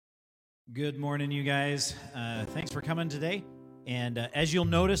Good morning, you guys. Thanks for coming today. And as you'll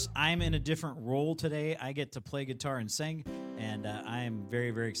notice, I'm in a different role today. I get to play guitar and sing, and I am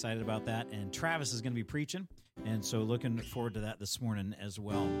very, very excited about that. And Travis is going to be preaching, and so looking forward to that this morning as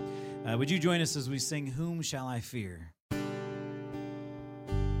well. Would you join us as we sing, "Whom Shall I Fear?"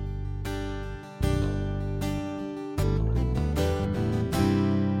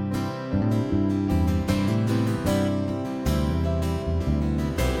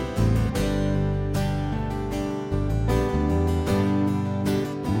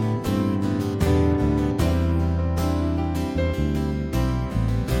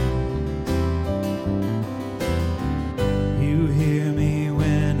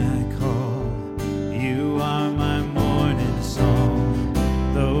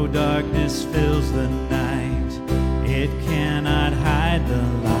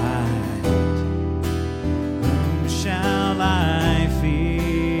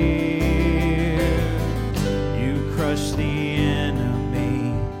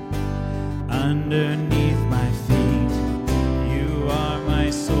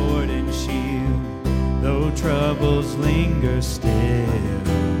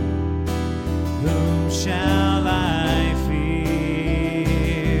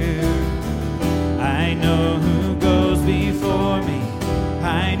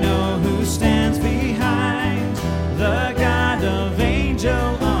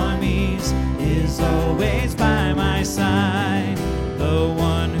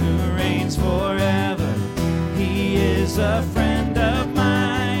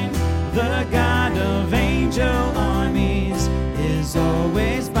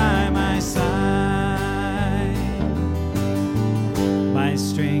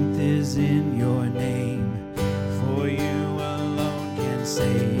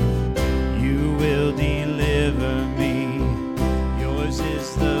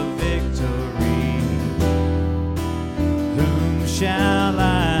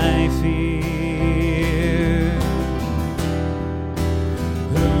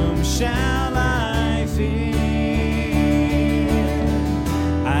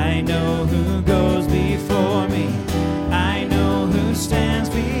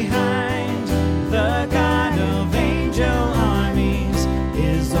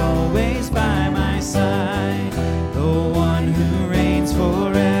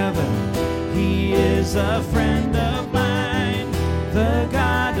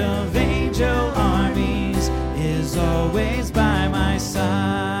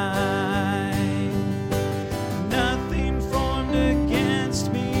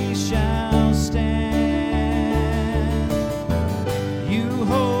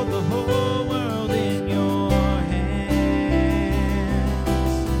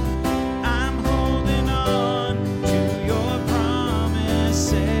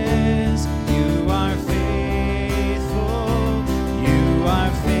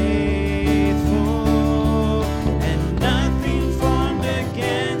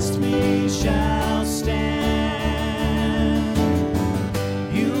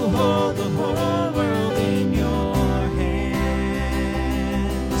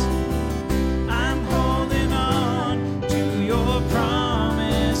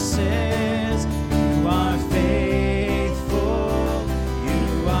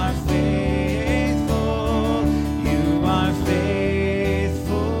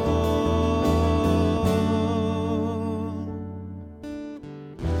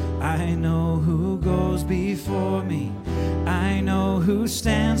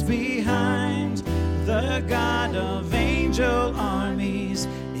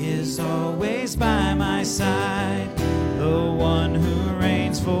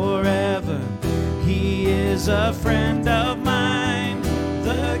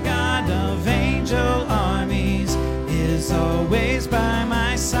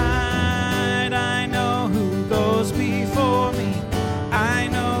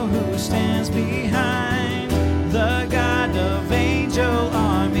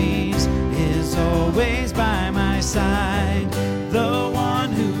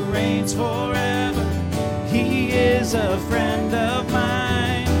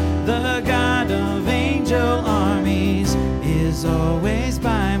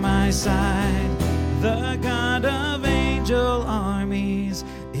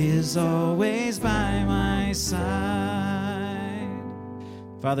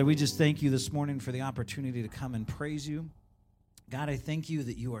 Father, we just thank you this morning for the opportunity to come and praise you. God, I thank you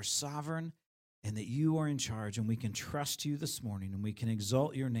that you are sovereign and that you are in charge, and we can trust you this morning, and we can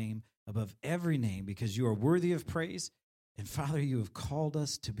exalt your name above every name because you are worthy of praise. And Father, you have called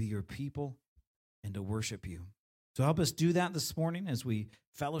us to be your people and to worship you. So help us do that this morning as we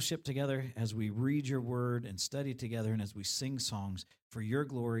fellowship together, as we read your word and study together, and as we sing songs for your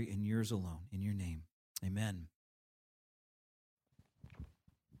glory and yours alone. In your name, amen.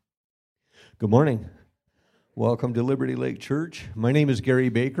 Good morning. Welcome to Liberty Lake Church. My name is Gary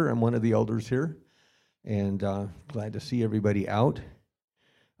Baker. I'm one of the elders here, and glad to see everybody out.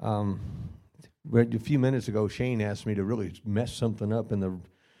 A few minutes ago, Shane asked me to really mess something up in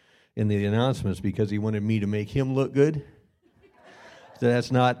the announcements because he wanted me to make him look good. So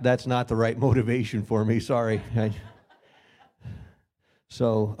that's not the right motivation for me. Sorry.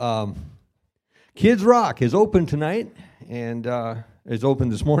 Kids Rock is open tonight, and is open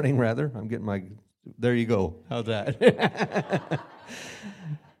this morning, rather. I'm getting there you go. How's that?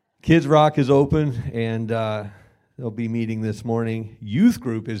 Kids Rock is open, and they'll be meeting this morning. Youth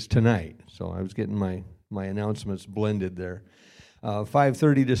group is tonight, so I was getting my announcements blended there.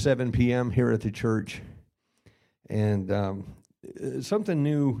 5:30 to 7 p.m. here at the church, and something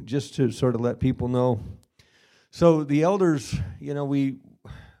new just to sort of let people know. So the elders,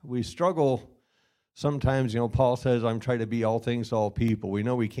 we struggle sometimes. Paul says, "I'm trying to be all things to all people." We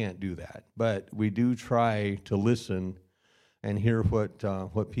know we can't do that, but we do try to listen and hear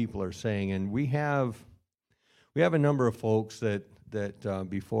what people are saying. And we have a number of folks that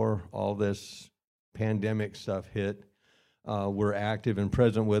before all this pandemic stuff hit, were active and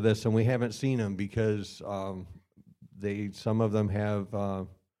present with us, and we haven't seen them because some of them have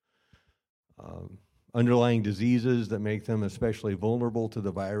underlying diseases that make them especially vulnerable to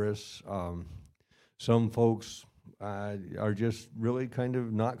the virus. Some folks are just really kind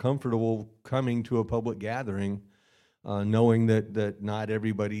of not comfortable coming to a public gathering, knowing that not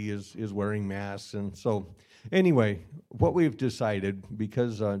everybody is wearing masks. And so anyway, what we've decided,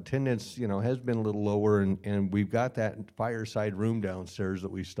 because attendance has been a little lower, and we've got that fireside room downstairs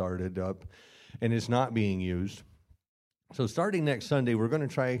that we started up, and it's not being used. So starting next Sunday, we're going to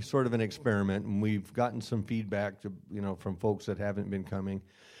try sort of an experiment, and we've gotten some feedback from folks that haven't been coming.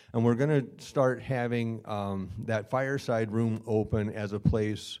 And we're going to start having that fireside room open as a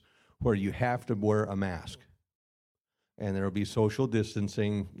place where you have to wear a mask. And there will be social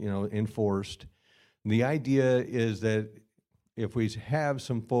distancing, enforced. The idea is that if we have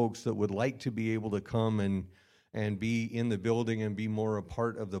some folks that would like to be able to come and be in the building and be more a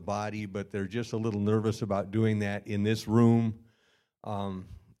part of the body, but they're just a little nervous about doing that in this room,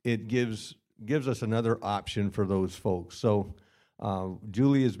 it gives us another option for those folks. So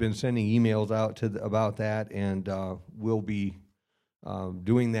Julie has been sending emails out about that, and we'll be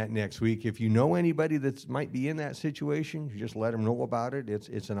doing that next week. If you know anybody that might be in that situation, you just let them know about it.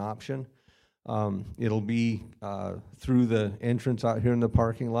 It's an option. It'll be through the entrance out here in the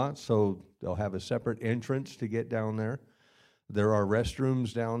parking lot, so they'll have a separate entrance to get down there. There are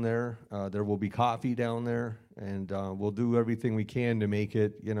restrooms down there. There will be coffee down there, and we'll do everything we can to make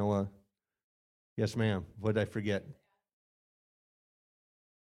it, yes, ma'am. What did I forget?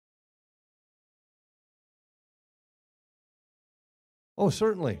 Oh,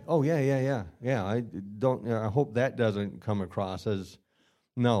 certainly. Oh, yeah. I hope that doesn't come across as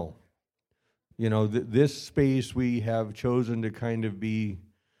no. This space we have chosen to kind of be,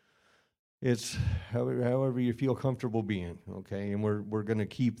 it's however you feel comfortable being, okay? And we're going to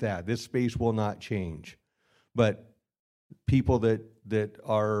keep that. This space will not change. But people that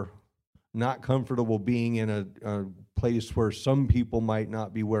are not comfortable being in a place where some people might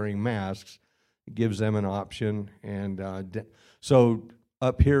not be wearing masks, it gives them an option. And so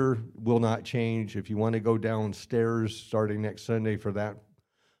up here will not change. If you want to go downstairs starting next Sunday for that,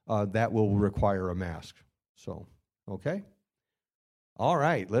 that will require a mask. So, okay? All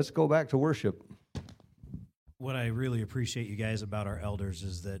right, let's go back to worship. What I really appreciate, you guys, about our elders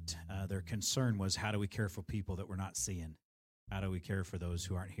is that their concern was, how do we care for people that we're not seeing? How do we care for those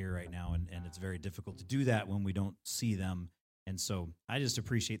who aren't here right now? And it's very difficult to do that when we don't see them. And so I just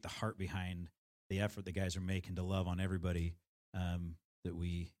appreciate the heart behind the effort the guys are making to love on everybody that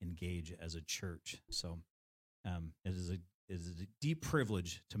we engage as a church. So it is a deep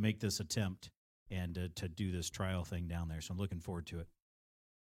privilege to make this attempt and to do this trial thing down there. So I'm looking forward to it.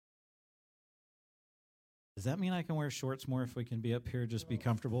 Does that mean I can wear shorts more if we can be up here, just be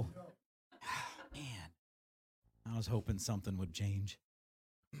comfortable? Man, I was hoping something would change.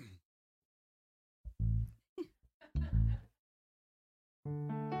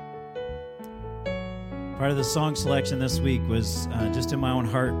 Part of the song selection this week was just in my own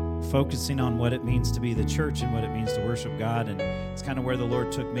heart, focusing on what it means to be the church and what it means to worship God. And it's kind of where the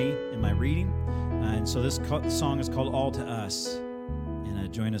Lord took me in my reading. And so this song is called All to Us.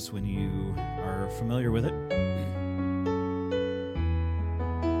 And join us when you are familiar with it.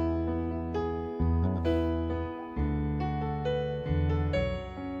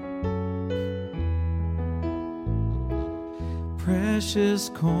 Precious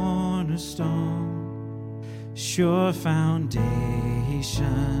cornerstone, sure foundation.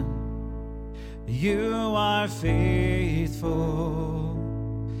 You are faithful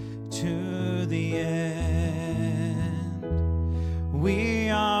to the end. We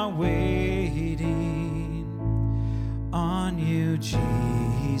are waiting on you,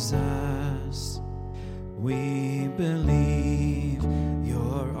 Jesus. We believe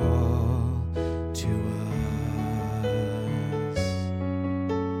you're all to us.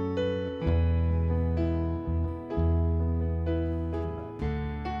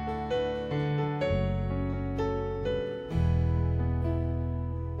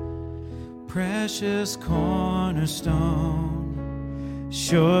 Precious cornerstone,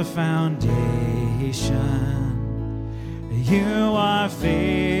 sure foundation. You are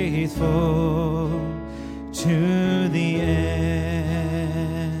faithful to the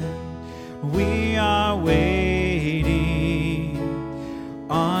end. We are waiting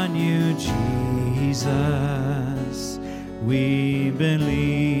on you, Jesus. We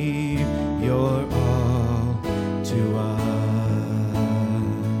believe you're all to us.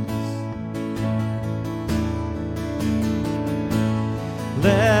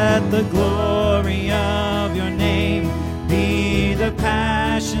 Let the glory of your name be the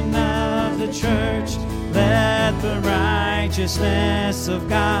passion of the church. Let the righteousness of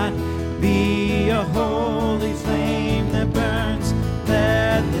God be a holy flame that burns.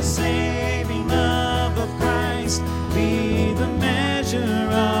 Let the saving love of Christ be the measure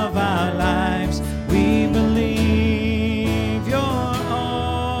of our lives. We believe you're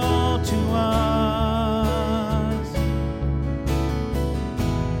all to us.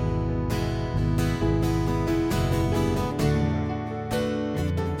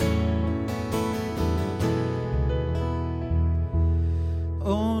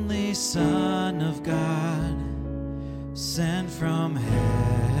 Only Son of God, sent from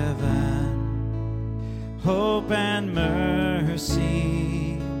heaven, hope and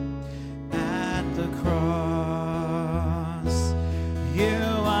mercy at the cross. You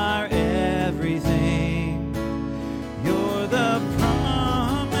are everything. You're the promise.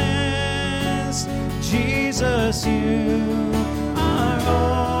 Jesus, you are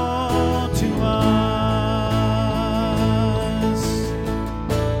all to us.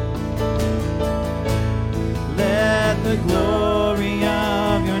 Let the glory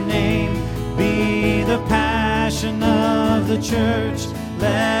of your name be the passion of the church.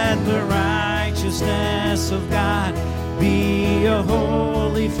 Let the righteousness of God be a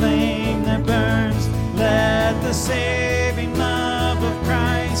holy flame that burns. Let the saving love of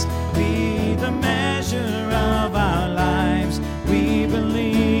Christ be the measure of our lives. We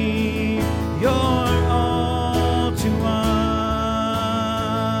believe you're all to us.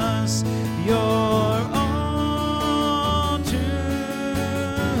 You're all to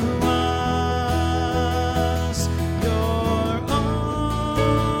us. You're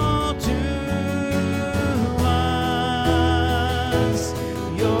all to us.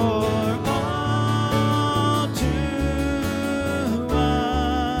 You're all to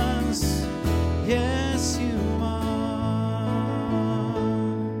us. Yes, you are.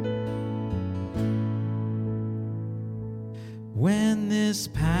 When this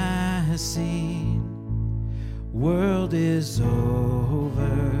passing world is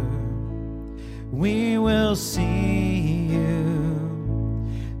over, we will see you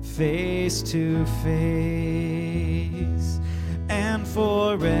face to face, and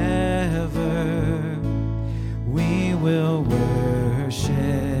forever we will worship.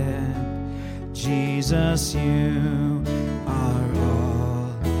 Jesus, you are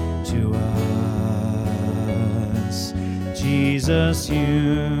all to us. Jesus,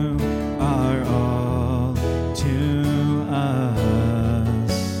 you are all to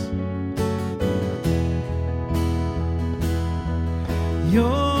us.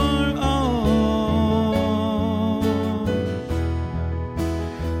 You're all.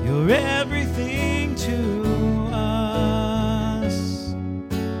 You're everything to us.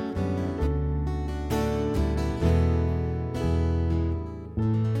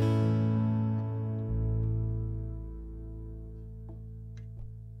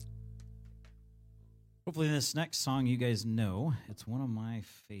 Hopefully this next song you guys know. It's one of my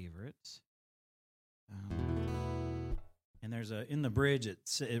favorites. And there's in the bridge,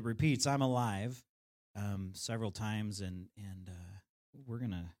 it repeats, "I'm alive," several times, and we're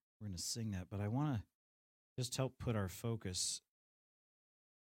gonna sing that. But I want to just help put our focus,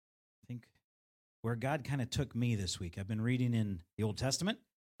 I think, where God kind of took me this week. I've been reading in the Old Testament.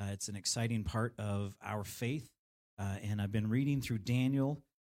 It's an exciting part of our faith, and I've been reading through Daniel.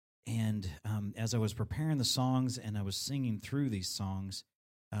 And as I was preparing the songs and I was singing through these songs,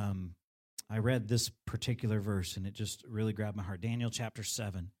 I read this particular verse, and it just really grabbed my heart. Daniel chapter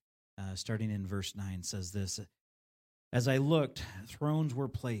 7, starting in verse 9, says this: "As I looked, thrones were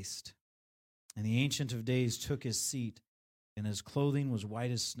placed, and the Ancient of Days took his seat, and his clothing was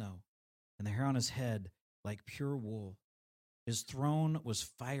white as snow, and the hair on his head like pure wool. His throne was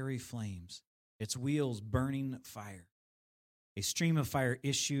fiery flames, its wheels burning fire. A stream of fire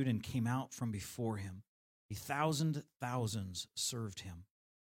issued and came out from before him. 1,000 thousands served him,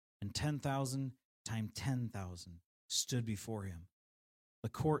 and 10,000 times 10,000 stood before him. The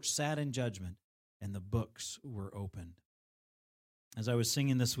court sat in judgment, and the books were opened." As I was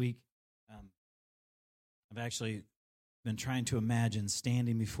singing this week, I've actually been trying to imagine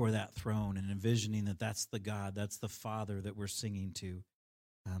standing before that throne and envisioning that that's the God, that's the Father that we're singing to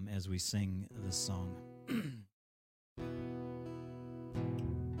as we sing this song.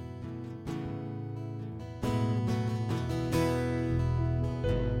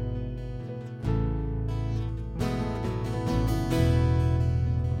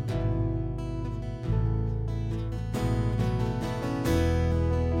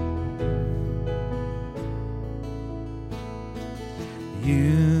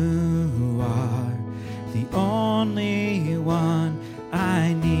 You are the only one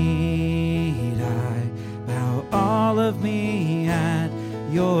I need. I bow all of me at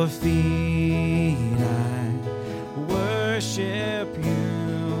your feet. I worship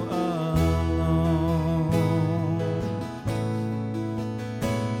you alone.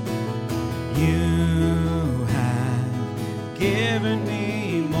 You have given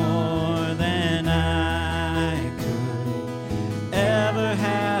me more than I could ever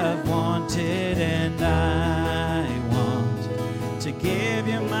have wanted, and I want to give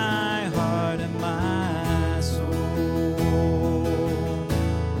you my heart and my soul.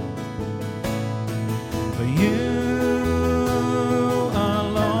 For you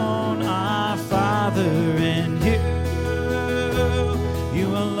alone are Father, and you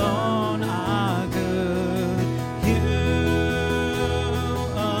alone are good. You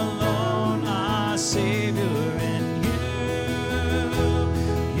alone are Savior, and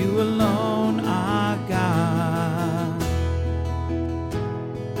you alone are God.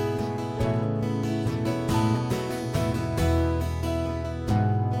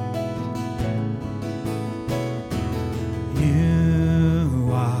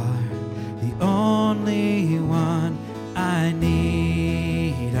 You are the only one I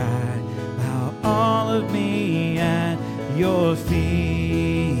need. I bow all of me at your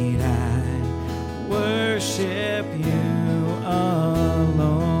feet. I worship you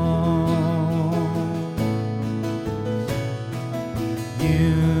alone.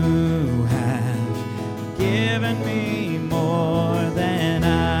 You have given me more than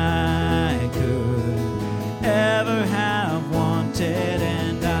I could ever have wanted,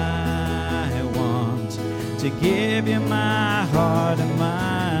 and I want to give you my heart and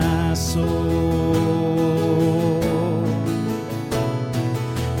my soul.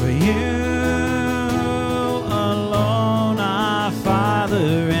 For you alone are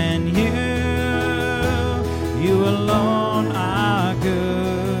Father, and you alone are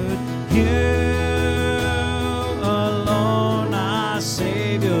good. You alone are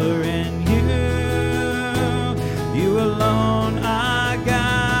Savior, and you alone are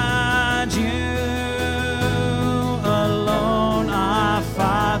God. You alone are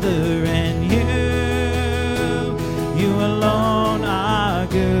Father, and you alone are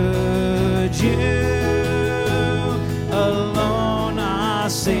good. You alone are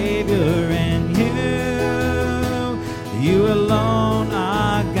Savior, and you alone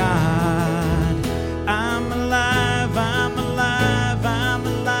are God. I'm alive, I'm alive, I'm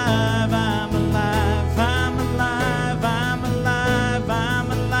alive, I'm alive, I'm alive, I'm alive,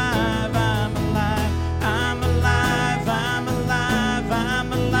 I'm alive, I'm alive, I'm alive, I'm alive,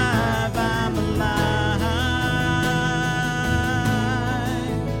 I'm alive, I'm alive.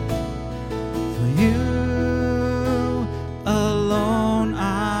 For you alone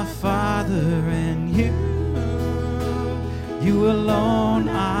are Father, and you alone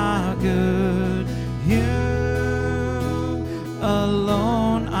are good. You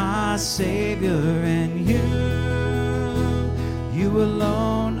alone are Savior, and you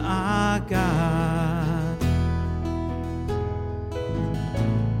alone are God.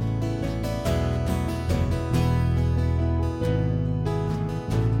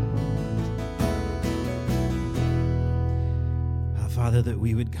 Father, that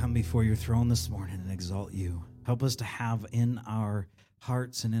we would come before your throne this morning and exalt you. Help us to have in our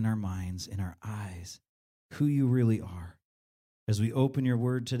hearts and in our minds, in our eyes, who you really are. As we open your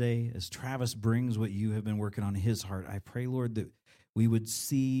word today, as Travis brings what you have been working on his heart, I pray, Lord, that we would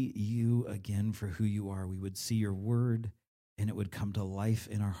see you again for who you are. We would see your word, and it would come to life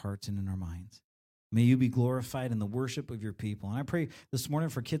in our hearts and in our minds. May you be glorified in the worship of your people. And I pray this morning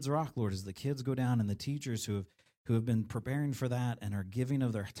for Kids Rock, Lord, as the kids go down and the teachers who have been preparing for that and are giving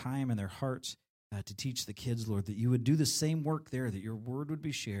of their time and their hearts to teach the kids, Lord, that you would do the same work there, that your word would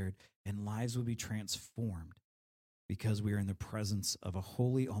be shared and lives would be transformed because we are in the presence of a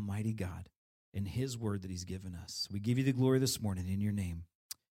holy, almighty God and his word that he's given us. We give you the glory this morning in your name.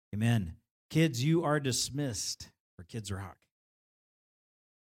 Amen. Kids, you are dismissed for Kids Rock.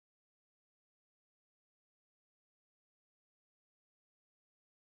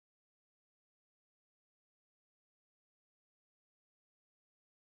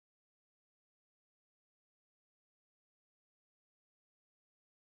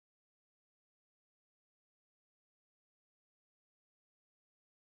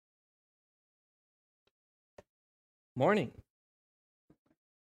 Morning.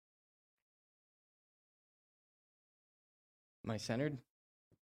 Am I centered?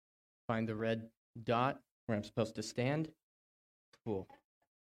 Find the red dot where I'm supposed to stand. Cool.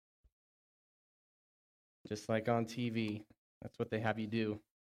 Just like on TV, that's what they have you do.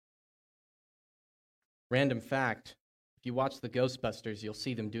 Random fact, if you watch the Ghostbusters, you'll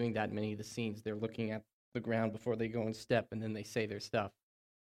see them doing that in many of the scenes. They're looking at the ground before they go and step, and then they say their stuff.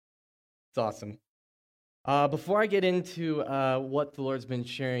 It's awesome. Before I get into what the Lord's been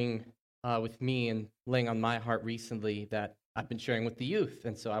sharing with me and laying on my heart recently that I've been sharing with the youth,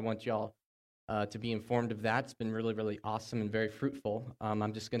 and so I want y'all to be informed of that. It's been really, really awesome and very fruitful.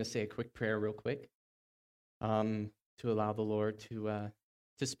 I'm just going to say a quick prayer real quick to allow the Lord to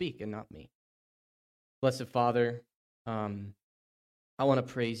speak and not me. Blessed Father, I want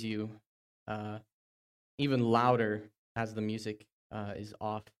to praise you even louder as the music is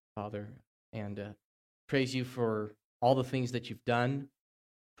off, Father, and praise you for all the things that you've done,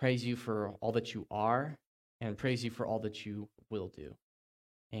 praise you for all that you are, and praise you for all that you will do.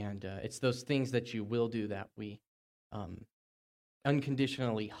 And it's those things that you will do that we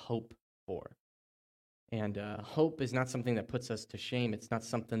unconditionally hope for. And hope is not something that puts us to shame. It's not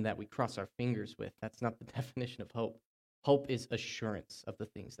something that we cross our fingers with. That's not the definition of hope. Hope is assurance of the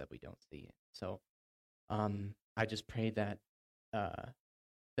things that we don't see. So I just pray that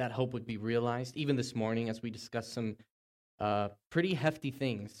that hope would be realized. Even this morning, as we discuss some pretty hefty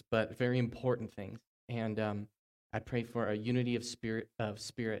things, but very important things. And I pray for a unity of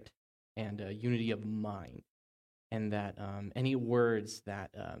spirit and a unity of mind. And that any words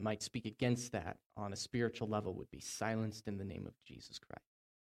that might speak against that on a spiritual level would be silenced in the name of Jesus Christ.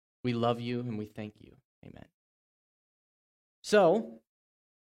 We love you and we thank you. Amen. So,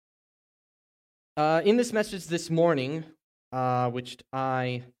 in this message this morning, which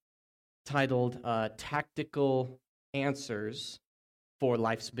I titled Tactical Answers for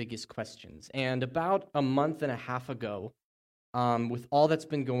Life's Biggest Questions. And about a month and a half ago, with all that's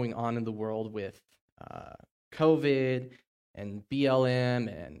been going on in the world with COVID and BLM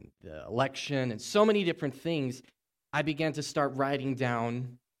and the election and so many different things, I began to start writing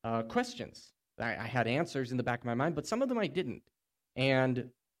down questions. I had answers in the back of my mind, but some of them I didn't.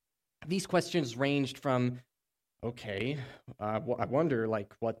 And these questions ranged from, okay, I wonder,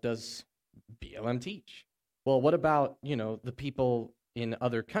 like, what does BLM teach? Well, what about, the people in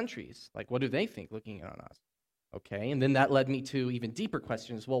other countries? Like, what do they think looking on us? Okay, and then that led me to even deeper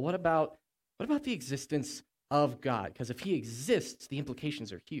questions. Well, what about the existence of God? Because if he exists, the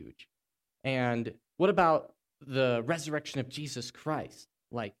implications are huge. And what about the resurrection of Jesus Christ?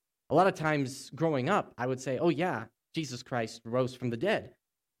 Like, a lot of times growing up, I would say, oh yeah, Jesus Christ rose from the dead.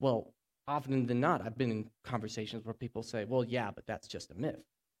 Well, often than not, I've been in conversations where people say, well, yeah, but that's just a myth.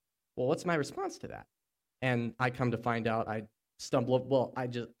 Well, what's my response to that? And I come to find out, I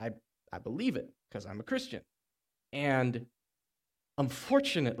believe it because I'm a Christian. And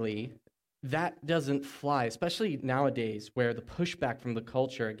unfortunately, that doesn't fly, especially nowadays where the pushback from the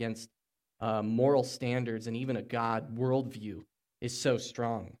culture against moral standards and even a God worldview is so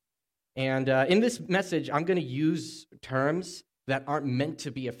strong. And in this message, I'm going to use terms that aren't meant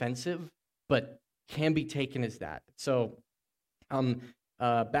to be offensive, but can be taken as that. So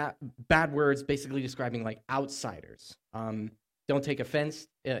bad words basically describing like outsiders. Don't take offense.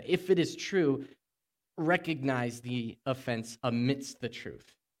 If it is true, recognize the offense amidst the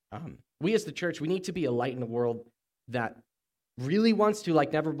truth. We as the church, we need to be a light in a world that really wants to,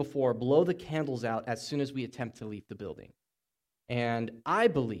 like never before, blow the candles out as soon as we attempt to leave the building. And I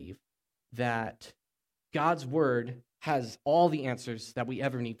believe that God's word has all the answers that we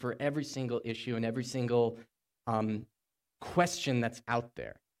ever need for every single issue and every single question that's out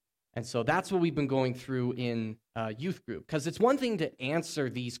there. And so that's what we've been going through in youth group. Because it's one thing to answer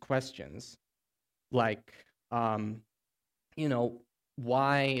these questions, like, why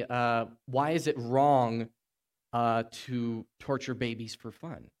is it wrong to torture babies for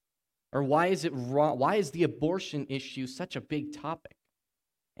fun? Or why is it wrong? Why is the abortion issue such a big topic?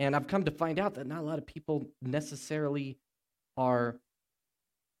 And I've come to find out that not a lot of people necessarily are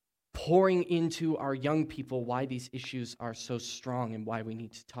pouring into our young people why these issues are so strong and why we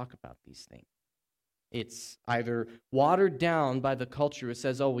need to talk about these things. It's either watered down by the culture who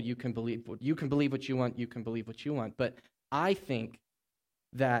says, oh, well, you can believe what you want, you can believe what you want. But I think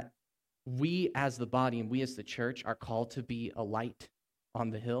that we as the body and we as the church are called to be a light on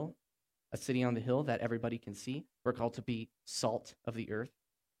the hill, a city on the hill that everybody can see. We're called to be salt of the earth,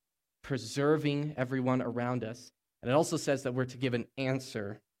 preserving everyone around us. And it also says that we're to give an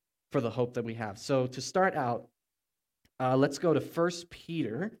answer for the hope that we have. So to start out, let's go to 1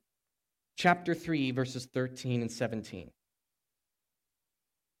 Peter chapter 3, verses 13 and 17.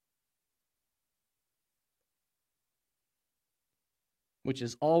 Which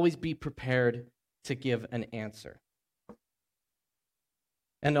is always be prepared to give an answer.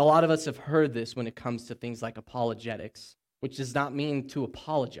 And a lot of us have heard this when it comes to things like apologetics, which does not mean to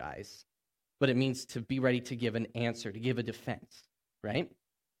apologize, but it means to be ready to give an answer, to give a defense, right?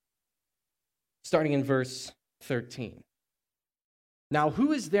 Starting in verse 13. Now,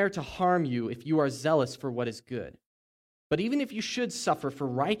 who is there to harm you if you are zealous for what is good? But even if you should suffer for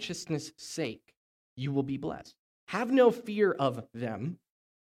righteousness' sake, you will be blessed. Have no fear of them,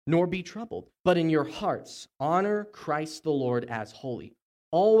 nor be troubled, but in your hearts honor Christ the Lord as holy,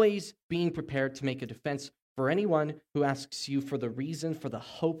 always being prepared to make a defense for anyone who asks you for the reason for the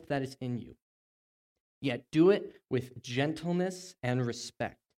hope that is in you. Yet do it with gentleness and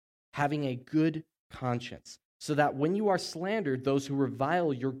respect, having a good conscience, so that when you are slandered, those who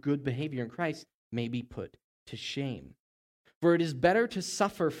revile your good behavior in Christ may be put to shame. For it is better to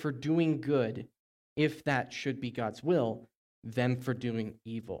suffer for doing good, if that should be God's will, than for doing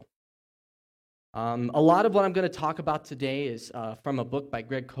evil. A lot of what I'm going to talk about today is from a book by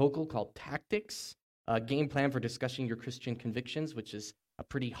Greg Koukl called Tactics, a game plan for discussing your Christian convictions, which is a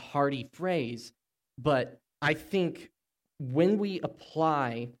pretty hearty phrase. But I think when we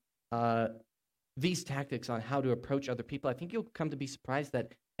apply these tactics on how to approach other people, I think you'll come to be surprised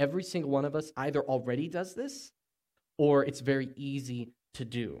that every single one of us either already does this or it's very easy to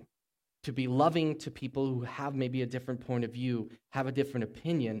do. To be loving to people who have maybe a different point of view, have a different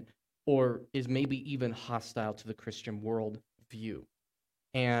opinion, or is maybe even hostile to the Christian world view.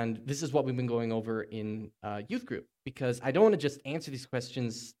 And this is what we've been going over in youth group, because I don't want to just answer these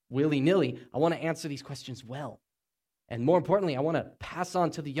questions willy-nilly. I want to answer these questions well. And more importantly, I want to pass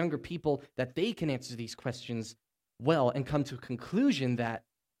on to the younger people that they can answer these questions well and come to a conclusion that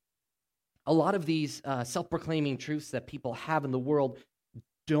a lot of these self-proclaiming truths that people have in the world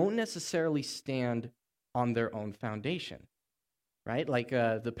don't necessarily stand on their own foundation, right? Like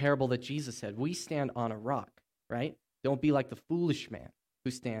the parable that Jesus said, we stand on a rock, right? Don't be like the foolish man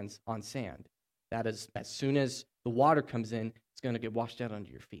who stands on sand. That is, as soon as the water comes in, it's going to get washed out under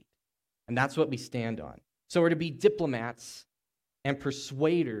your feet. And that's what we stand on. So we're to be diplomats and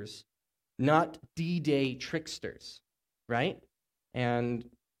persuaders, not D-Day tricksters, right? And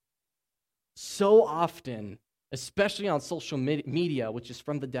so often, especially on social media, which is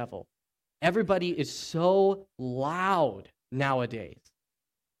from the devil, everybody is so loud nowadays.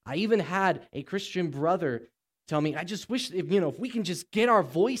 I even had a Christian brother tell me, I just wish, if we can just get our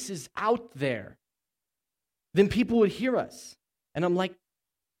voices out there, then people would hear us. And I'm like,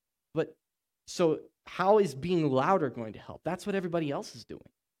 but so how is being louder going to help? That's what everybody else is doing.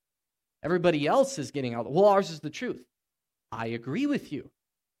 Everybody else is getting out. Well, ours is the truth. I agree with you.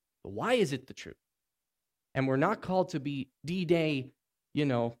 But why is it the truth? And we're not called to be D-Day,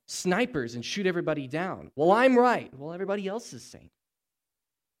 snipers and shoot everybody down. Well, I'm right. Well, everybody else is saying.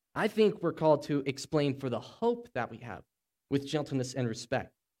 I think we're called to explain for the hope that we have with gentleness and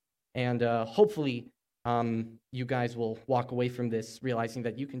respect. And hopefully you guys will walk away from this realizing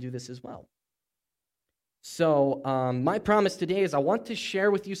that you can do this as well. So my promise today is I want to share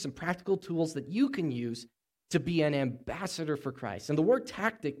with you some practical tools that you can use to be an ambassador for Christ. And the word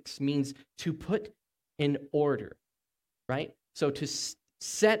tactics means to put in order, right? So to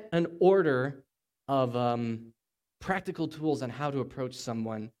set an order of practical tools on how to approach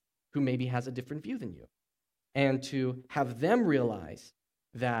someone who maybe has a different view than you, and to have them realize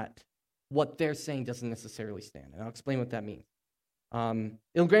that what they're saying doesn't necessarily stand. And I'll explain what that means.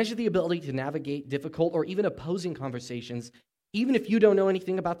 It'll grant you the ability to navigate difficult or even opposing conversations, even if you don't know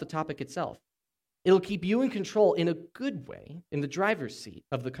anything about the topic itself. It'll keep you in control in a good way, in the driver's seat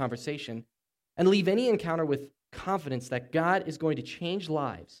of the conversation, and leave any encounter with confidence that God is going to change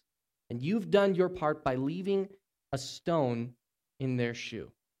lives. And you've done your part by leaving a stone in their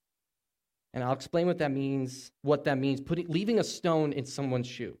shoe. And I'll explain what that means, leaving a stone in someone's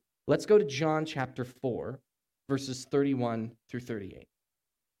shoe. Let's go to John chapter 4, verses 31 through 38.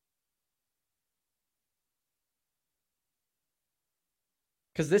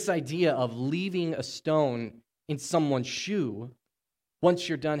 Because this idea of leaving a stone in someone's shoe, once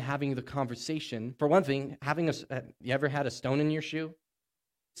you're done having the conversation, for one thing, you ever had a stone in your shoe?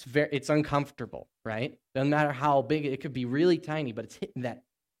 It's uncomfortable, right? Doesn't matter how big, it could be really tiny, but it's hitting that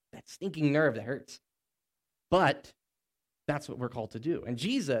stinking nerve that hurts. But that's what we're called to do. And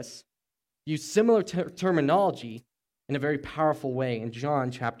Jesus used similar terminology in a very powerful way in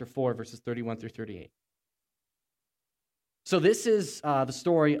John chapter 4, verses 31 through 38. So this is the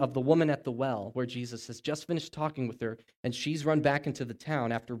story of the woman at the well, where Jesus has just finished talking with her, and she's run back into the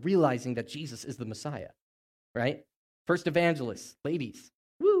town after realizing that Jesus is the Messiah, right? First evangelist, ladies,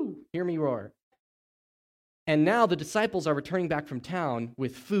 woo, hear me roar. And now the disciples are returning back from town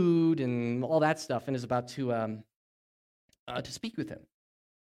with food and all that stuff, and is about to speak with him.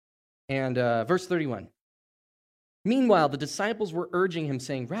 And verse 31. Meanwhile, the disciples were urging him,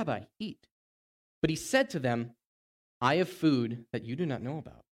 saying, "Rabbi, eat." But he said to them, "I have food that you do not know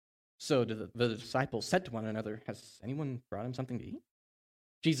about." So the disciples said to one another, "Has anyone brought him something to eat?"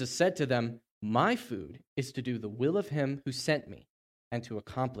 Jesus said to them, "My food is to do the will of him who sent me and to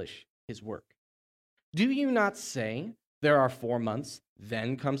accomplish his work. Do you not say, 'There are 4 months,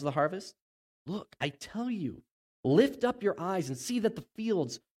 then comes the harvest'? Look, I tell you, lift up your eyes and see that the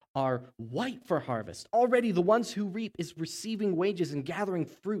fields are white for harvest. Already the ones who reap is receiving wages and gathering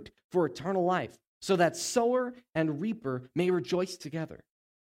fruit for eternal life, so that sower and reaper may rejoice together.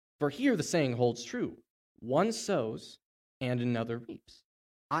 For here the saying holds true, one sows and another reaps.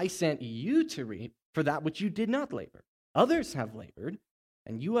 I sent you to reap for that which you did not labor. Others have labored,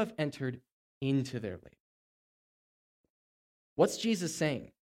 and you have entered into their labor." What's Jesus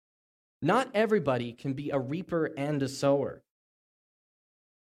saying? Not everybody can be a reaper and a sower.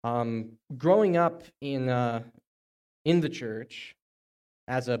 Growing up in the church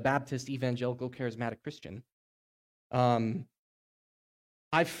as a Baptist evangelical charismatic Christian,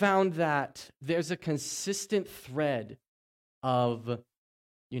 I found that there's a consistent thread of,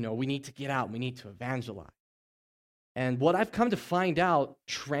 we need to get out, we need to evangelize. And what I've come to find out,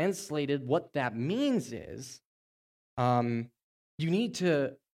 translated, what that means is, you need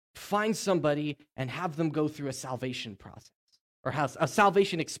to find somebody and have them go through a salvation process, or have a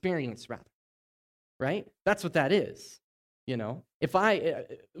salvation experience, rather, right? That's what that is. If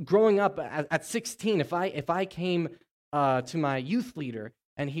I, growing up at 16, if I came to my youth leader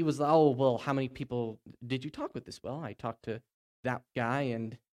and he was, "Oh, well, how many people did you talk with this?" "Well, I talked to that guy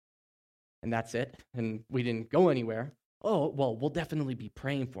and that's it, and we didn't go anywhere." "Oh, well, we'll definitely be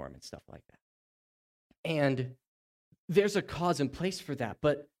praying for him," and stuff like that. And there's a cause and place for that,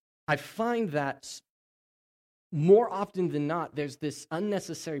 but I find that more often than not, there's this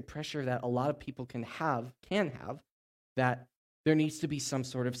unnecessary pressure that a lot of people can have, that there needs to be some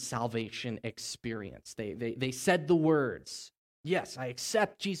sort of salvation experience. They said the words, "Yes, I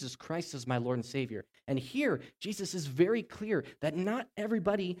accept Jesus Christ as my Lord and Savior." And here, Jesus is very clear that not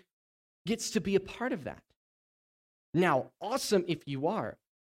everybody gets to be a part of that. Now, awesome if you are,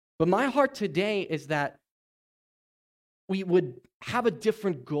 but my heart today is that we would have a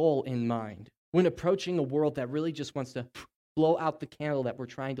different goal in mind when approaching a world that really just wants to blow out the candle that we're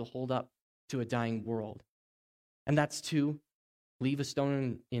trying to hold up to a dying world. And that's to leave a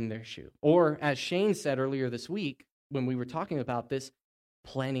stone in their shoe. Or, as Shane said earlier this week, when we were talking about this,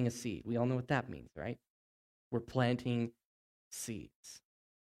 planting a seed. We all know what that means, right? We're planting seeds.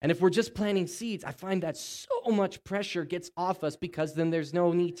 And if we're just planting seeds, I find that so much pressure gets off us, because then there's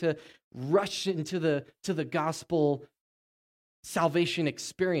no need to rush into the gospel salvation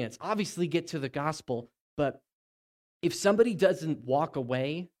experience. Obviously get to the gospel, but if somebody doesn't walk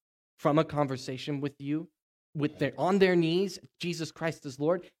away from a conversation with you on their knees, Jesus Christ is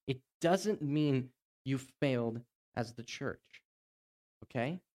Lord, it doesn't mean you failed as the church.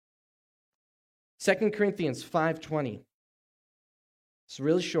 Okay? 2 Corinthians 5:20. It's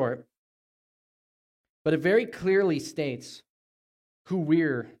really short, but it very clearly states who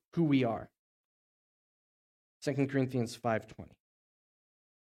we are. 2 Corinthians 5:20.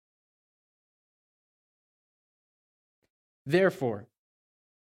 Therefore,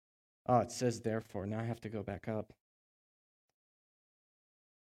 it says therefore. Now I have to go back up.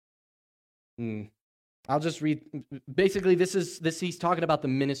 I'll just read. Basically, he's talking about the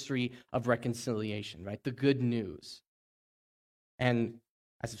ministry of reconciliation, right? The good news. And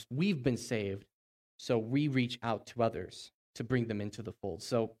as we've been saved, so we reach out to others to bring them into the fold.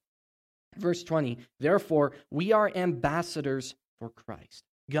 So, verse 20, therefore, we are ambassadors for Christ,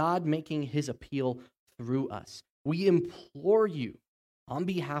 God making his appeal through us. We implore you, on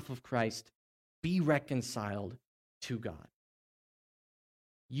behalf of Christ, be reconciled to God.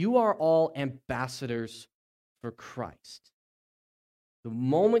 You are all ambassadors for Christ. The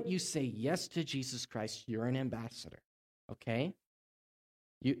moment you say yes to Jesus Christ, you're an ambassador, okay?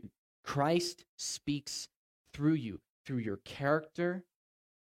 Christ speaks through you, through your character,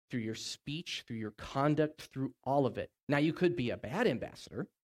 through your speech, through your conduct, through all of it. Now, you could be a bad ambassador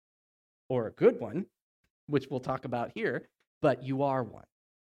or a good one, which we'll talk about here, but you are one,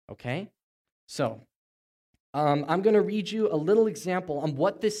 okay? So, I'm going to read you a little example on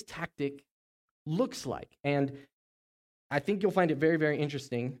what this tactic looks like. And I think you'll find it very, very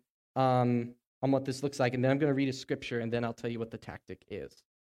interesting on what this looks like. And then I'm going to read a scripture, and then I'll tell you what the tactic is.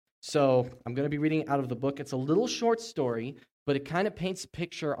 So I'm going to be reading out of the book. It's a little short story, but it kind of paints a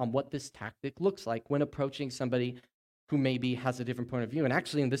picture on what this tactic looks like when approaching somebody who maybe has a different point of view. And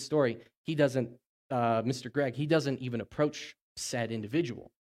actually, in this story, he doesn't, Mr. Greg, he doesn't even approach said individual,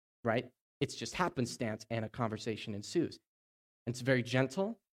 right? It's just happenstance, and a conversation ensues. And it's very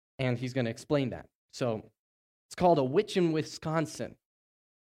gentle, and he's going to explain that. So it's called A Witch in Wisconsin.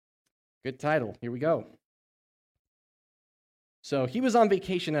 Good title. Here we go. So he was on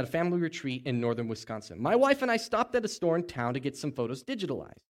vacation at a family retreat in northern Wisconsin. My wife and I stopped at a store in town to get some photos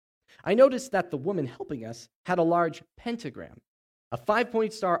digitalized. I noticed that the woman helping us had a large pentagram, a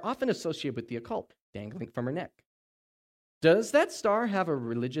 5-pointed star often associated with the occult, dangling from her neck. Does that star have a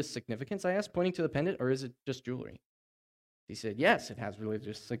religious significance, I asked, pointing to the pendant, or is it just jewelry? He said, yes, it has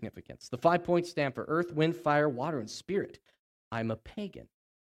religious significance. The 5 points stand for earth, wind, fire, water, and spirit. I'm a pagan.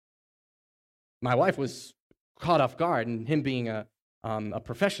 My wife was caught off guard, and him being a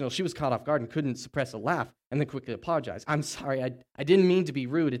professional, she was caught off guard and couldn't suppress a laugh, and then quickly apologized. I'm sorry, I didn't mean to be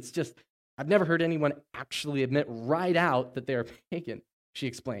rude. It's just, I've never heard anyone actually admit right out that they're pagan, she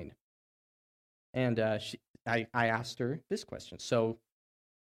explained. And I asked her this question. So,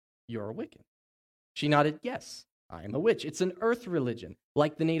 you're a Wiccan? She nodded, yes, I am a witch. It's an earth religion.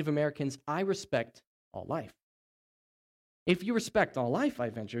 Like the Native Americans, I respect all life. If you respect all life, I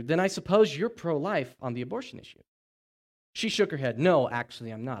ventured, then I suppose you're pro-life on the abortion issue. She shook her head. No,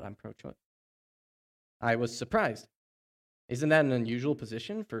 actually, I'm not. I'm pro-choice. I was surprised. Isn't that an unusual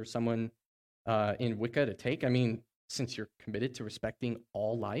position for someone in Wicca to take? I mean, since you're committed to respecting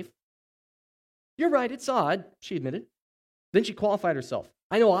all life. You're right, it's odd, she admitted. Then she qualified herself.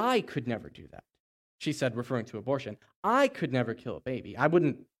 I know I could never do that, she said, referring to abortion. I could never kill a baby. I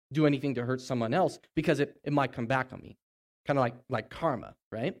wouldn't do anything to hurt someone else because it might come back on me. Kind of like karma,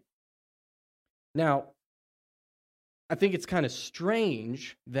 right? Now, I think it's kind of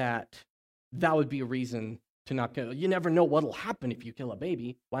strange that would be a reason to not kill. You never know what'll happen if you kill a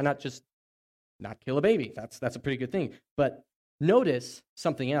baby. Why not just not kill a baby? That's a pretty good thing. But notice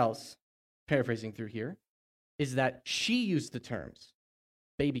something else, paraphrasing through here, is that she used the terms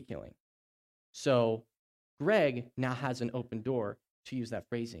baby killing. So Greg now has an open door to use that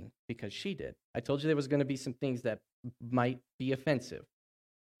phrasing because she did. I told you there was going to be some things that might be offensive.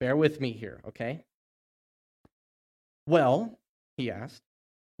 Bear with me here, okay? Well, he asked,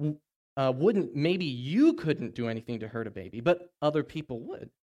 maybe you couldn't do anything to hurt a baby, but other people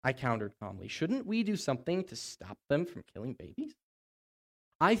would. I countered calmly. Shouldn't we do something to stop them from killing babies?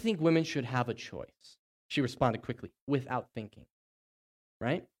 I think women should have a choice, she responded quickly, without thinking.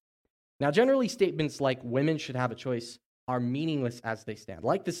 Right? Now, generally, statements like women should have a choice are meaningless as they stand.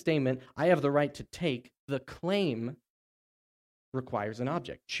 Like the statement, I have the right to take, the claim requires an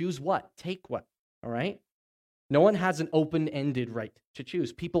object. Choose what? Take what? All right? No one has an open-ended right to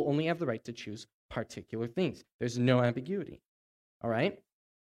choose. People only have the right to choose particular things. There's no ambiguity. All right?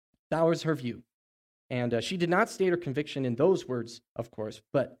 That was her view. And she did not state her conviction in those words, of course,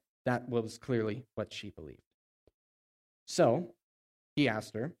 but that was clearly what she believed. So, he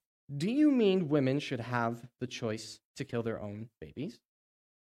asked her, do you mean women should have the choice to kill their own babies?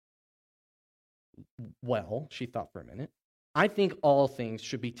 Well, she thought for a minute, I think all things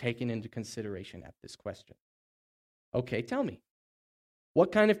should be taken into consideration at this question. Okay, tell me.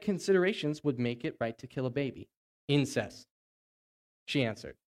 What kind of considerations would make it right to kill a baby? Incest, she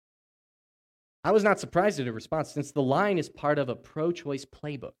answered. I was not surprised at her response, since the line is part of a pro-choice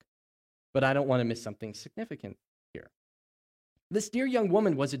playbook. But I don't want to miss something significant here. This dear young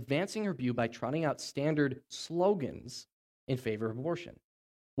woman was advancing her view by trotting out standard slogans in favor of abortion.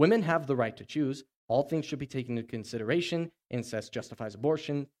 Women have the right to choose. All things should be taken into consideration. Incest justifies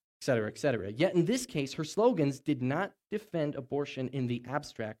abortion, etc., etc. Yet in this case, her slogans did not defend abortion in the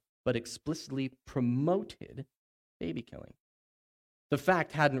abstract, but explicitly promoted baby killing. The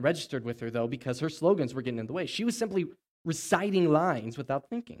fact hadn't registered with her, though, because her slogans were getting in the way. She was simply reciting lines without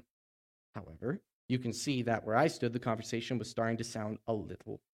thinking. However, you can see that where I stood, the conversation was starting to sound a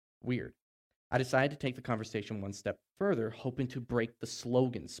little weird. I decided to take the conversation one step further, hoping to break the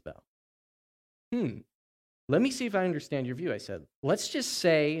slogan spell. Let me see if I understand your view, I said. Let's just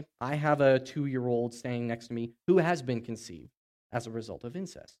say I have a 2-year-old standing next to me who has been conceived as a result of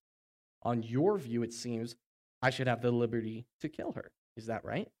incest. On your view, it seems I should have the liberty to kill her. Is that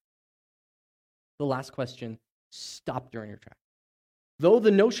right? The last question stopped during her track. Though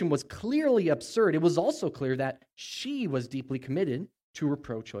the notion was clearly absurd, it was also clear that she was deeply committed to her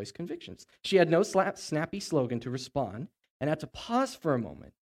pro-choice convictions. She had no snappy slogan to respond and had to pause for a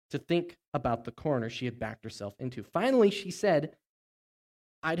moment to think about the corner she had backed herself into. Finally, she said,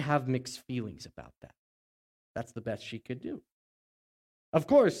 I'd have mixed feelings about that. That's the best she could do. Of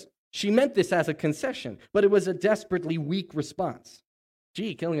course, she meant this as a concession, but it was a desperately weak response.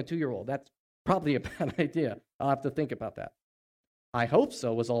 Gee, killing a 2-year-old, that's probably a bad idea. I'll have to think about that. I hope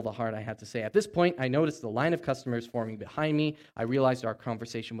so, was all the heart I had to say. At this point, I noticed the line of customers forming behind me. I realized our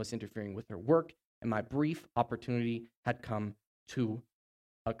conversation was interfering with her work, and my brief opportunity had come to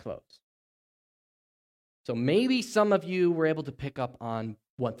a close. So maybe some of you were able to pick up on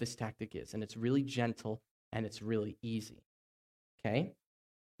what this tactic is, and it's really gentle and it's really easy. Okay?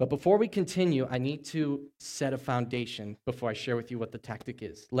 But before we continue, I need to set a foundation before I share with you what the tactic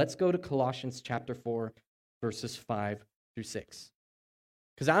is. Let's go to Colossians chapter 4, verses 5 through 6.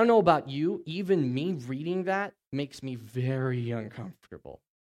 Because I don't know about you, even me reading that makes me very uncomfortable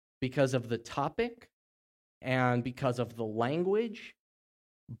because of the topic and because of the language.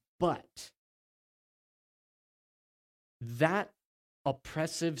 But that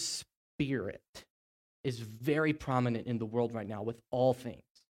oppressive spirit is very prominent in the world right now with all things.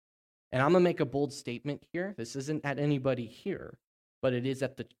 And I'm going to make a bold statement here. This isn't at anybody here, but it is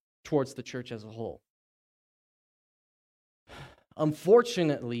towards the church as a whole.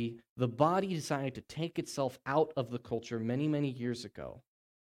 Unfortunately, the body decided to take itself out of the culture many, many years ago,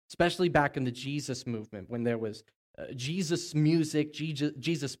 especially back in the Jesus movement when there was Jesus music,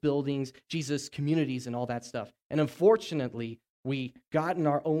 Jesus buildings, Jesus communities, and all that stuff. And unfortunately, we got in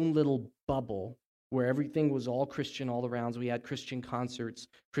our own little bubble where everything was all Christian all around. We had Christian concerts,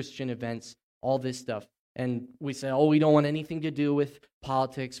 Christian events, all this stuff. And we said, we don't want anything to do with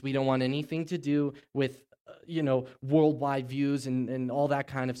politics. We don't want anything to do with worldwide views and all that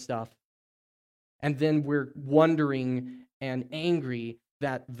kind of stuff. And then we're wondering and angry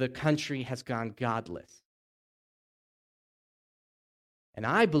that the country has gone godless. And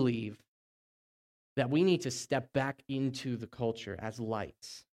I believe that we need to step back into the culture as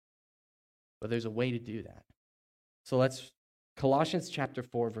lights. But there's a way to do that. So let's, Colossians chapter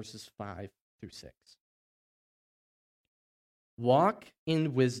 4, verses 5 through 6. Walk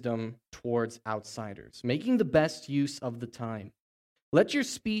in wisdom towards outsiders, making the best use of the time. Let your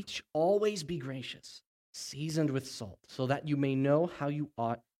speech always be gracious, seasoned with salt, so that you may know how you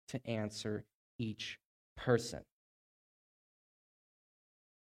ought to answer each person.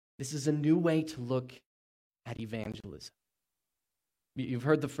 This is a new way to look at evangelism. You've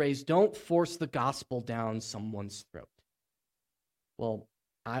heard the phrase, don't force the gospel down someone's throat. Well,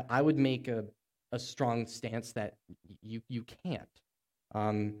 I would make a strong stance that you can't.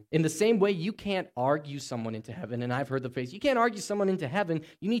 In the same way, you can't argue someone into heaven, and I've heard the phrase, you can't argue someone into heaven,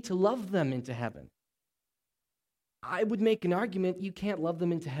 you need to love them into heaven. I would make an argument you can't love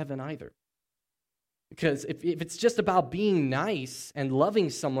them into heaven either. Because if it's just about being nice and loving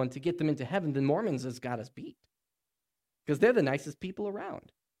someone to get them into heaven, then Mormons has got us beat. Because they're the nicest people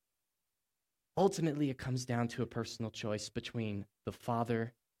around. Ultimately, it comes down to a personal choice between the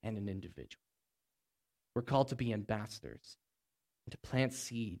Father and an individual. We're called to be ambassadors, and to plant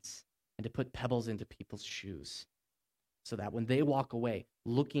seeds, and to put pebbles into people's shoes, so that when they walk away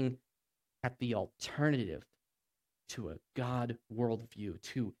looking at the alternative to a God worldview,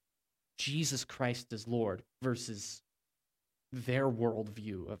 to Jesus Christ as Lord versus their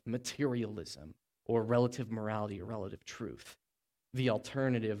worldview of materialism or relative morality or relative truth, the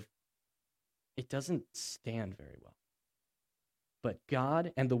alternative, it doesn't stand very well. But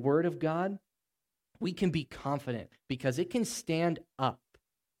God and the Word of God, we can be confident because it can stand up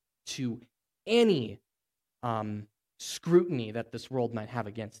to any scrutiny that this world might have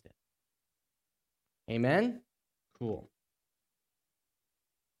against it. Amen? Cool.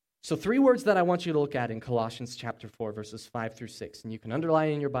 So 3 words that I want you to look at in Colossians chapter 4, verses 5 through 6. And you can underline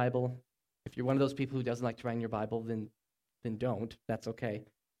in your Bible If you're one of those people who doesn't like to write in your Bible, then don't. That's okay.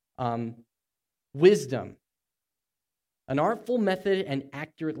 Wisdom. An artful method and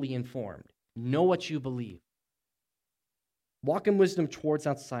accurately informed. Know what you believe. Walk in wisdom towards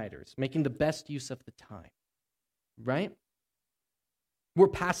outsiders, making the best use of the time. Right? We're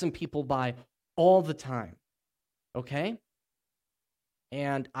passing people by all the time. Okay?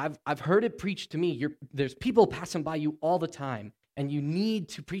 And I've heard it preached to me. There's people passing by you all the time, and you need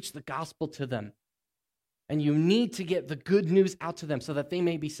to preach the gospel to them. And you need to get the good news out to them so that they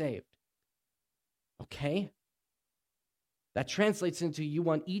may be saved. Okay? That translates into you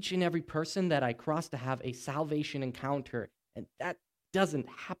want each and every person that I cross to have a salvation encounter, and that doesn't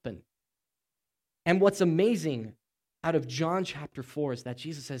happen. And what's amazing out of John chapter 4 is that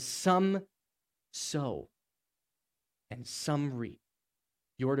Jesus says, some sow and some reap.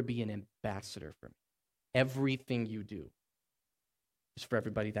 You're to be an ambassador for me. Everything you do is for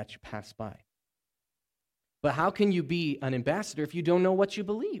everybody that you pass by. But how can you be an ambassador if you don't know what you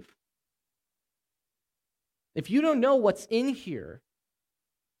believe? If you don't know what's in here,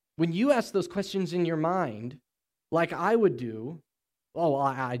 when you ask those questions in your mind, like I would do, oh, well,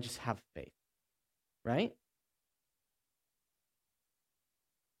 I just have faith, right?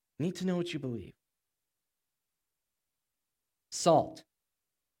 You need to know what you believe. Salt.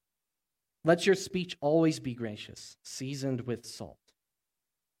 Let your speech always be gracious, seasoned with salt.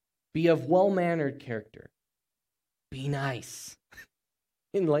 Be of well-mannered character. Be nice.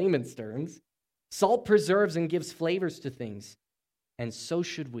 In layman's terms, salt preserves and gives flavors to things, and so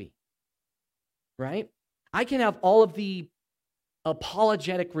should we. Right? I can have all of the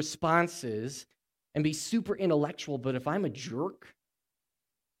apologetic responses and be super intellectual, but if I'm a jerk,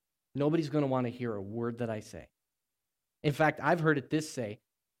 nobody's going to want to hear a word that I say. In fact, I've heard it say,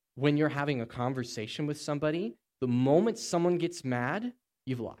 when you're having a conversation with somebody, the moment someone gets mad,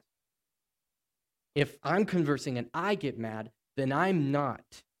 you've lost. If I'm conversing and I get mad, then I'm not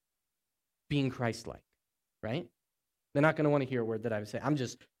being Christ-like, right? They're not going to want to hear a word that I would say. I'm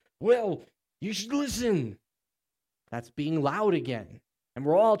just, well, you should listen. That's being loud again. And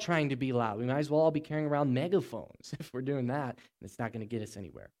we're all trying to be loud. We might as well all be carrying around megaphones if we're doing that, and it's not going to get us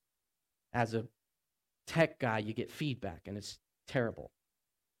anywhere. As a tech guy, you get feedback, and it's terrible.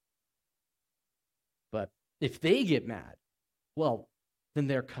 But if they get mad, well, then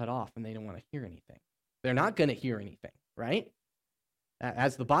they're cut off and they don't want to hear anything. They're not going to hear anything, right?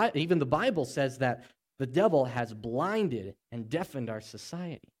 As even the Bible says that the devil has blinded and deafened our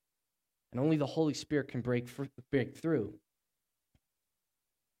society. And only the Holy Spirit can break through.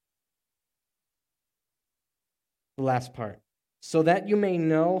 The last part. So that you may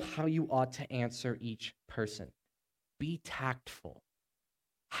know how you ought to answer each person. Be tactful.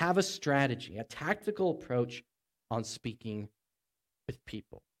 Have a strategy, a tactical approach on speaking with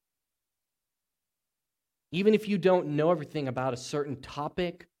people. Even if you don't know everything about a certain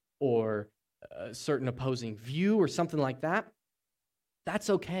topic or a certain opposing view or something like that, that's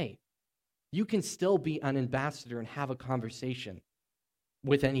okay. You can still be an ambassador and have a conversation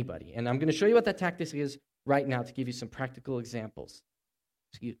with anybody. And I'm going to show you what that tactic is right now to give you some practical examples.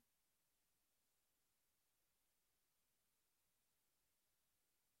 Excuse me.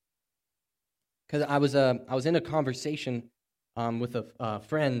 Because I was in a conversation with a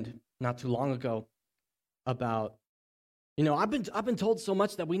friend not too long ago about, I've been told so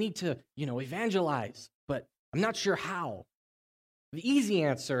much that we need to, evangelize, but I'm not sure how. The easy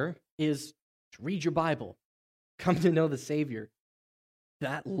answer is to read your Bible, come to know the Savior.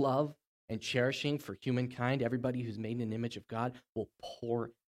 That love and cherishing for humankind, everybody who's made in an image of God, will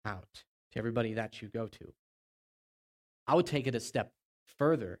pour out to everybody that you go to. I would take it a step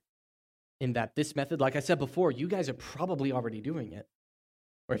further in that this method, like I said before, you guys are probably already doing it.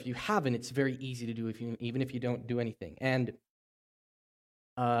 Or if you haven't, it's very easy to do even if you don't do anything. And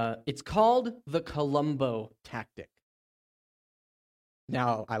it's called the Columbo tactic.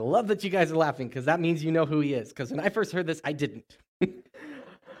 Now, I love that you guys are laughing because that means you know who he is. Because when I first heard this, I didn't.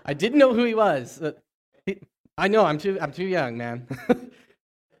 I didn't know who he was. I know, I'm too young, man.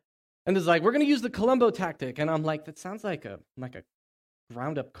 And it's like, we're going to use the Columbo tactic. And I'm like, that sounds like a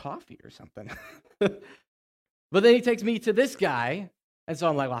ground up coffee or something. But then he takes me to this guy, and so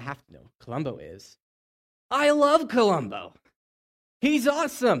I'm like, well, I have to know who Columbo is. I love Columbo. He's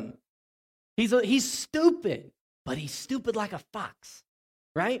awesome. He's stupid, but he's stupid like a fox,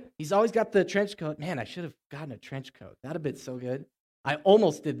 right? He's always got the trench coat. Man, I should have gotten a trench coat. That'd have been so good. I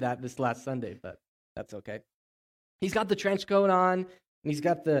almost did that this last Sunday, but that's okay. He's got the trench coat on, and he's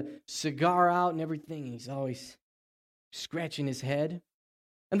got the cigar out and everything, and he's always scratching his head.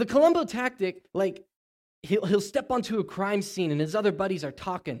 And the Columbo tactic, like, he'll step onto a crime scene and his other buddies are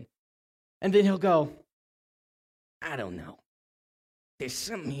talking. And then he'll go, I don't know. There's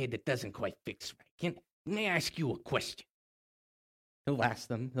something here that doesn't quite fix right. May I ask you a question? He'll ask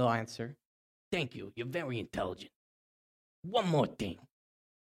them, they'll answer. Thank you, you're very intelligent. One more thing.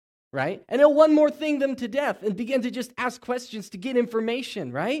 Right? And he'll one more thing them to death and begin to just ask questions to get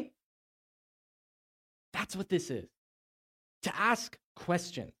information, right? That's what this is. To ask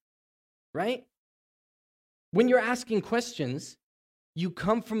questions, right? When you're asking questions, you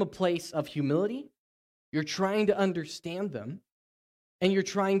come from a place of humility. You're trying to understand them, and you're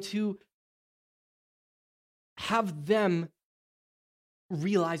trying to have them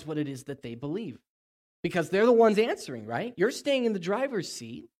realize what it is that they believe. Because they're the ones answering, right? You're staying in the driver's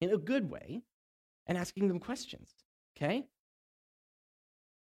seat in a good way and asking them questions, okay?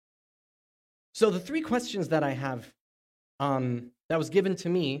 So the 3 questions that I have that was given to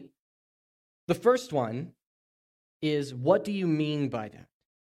me, the first one is, what do you mean by that?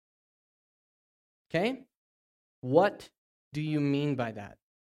 Okay? What do you mean by that?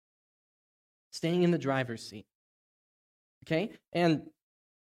 Staying in the driver's seat. Okay? And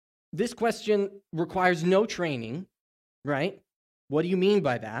this question requires no training, right? What do you mean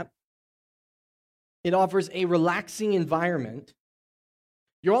by that? It offers a relaxing environment.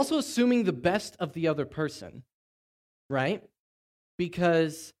 You're also assuming the best of the other person, right?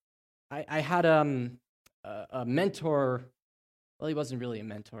 Because I had a mentor. Well, he wasn't really a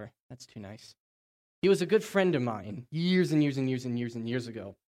mentor. That's too nice. He was a good friend of mine years and years and years and years and years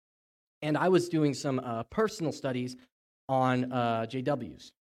ago. And I was doing some personal studies on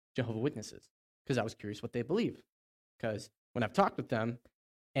JWs, Jehovah's Witnesses, because I was curious what they believe. Because when I've talked with them,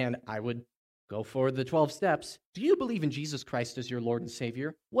 and I would go for the 12 steps, do you believe in Jesus Christ as your Lord and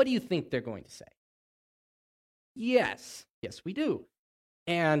Savior? What do you think they're going to say? Yes, we do.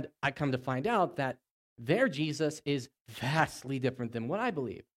 And I come to find out that their Jesus is vastly different than what I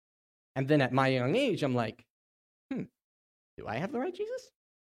believe. And then at my young age, I'm like, do I have the right Jesus?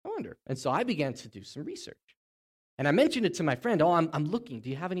 I wonder. And so I began to do some research. And I mentioned it to my friend, I'm looking, do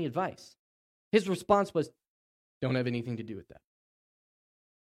you have any advice? His response was, don't have anything to do with that.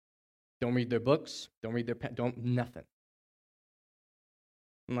 Don't read their books, don't read their, nothing.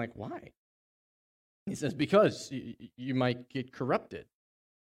 I'm like, why? He says, because you might get corrupted.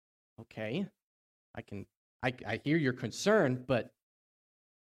 Okay, I hear your concern, but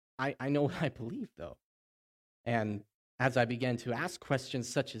I know what I believe, though. And as I began to ask questions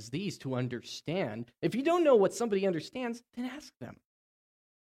such as these to understand, if you don't know what somebody understands, then ask them.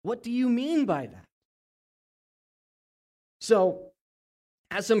 What do you mean by that? So,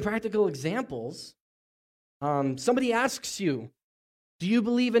 as some practical examples, somebody asks you, do you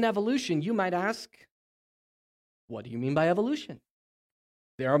believe in evolution? You might ask, what do you mean by evolution?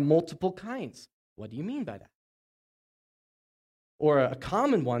 There are multiple kinds. What do you mean by that? Or a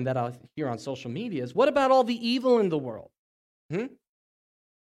common one that I'll hear on social media is, what about all the evil in the world?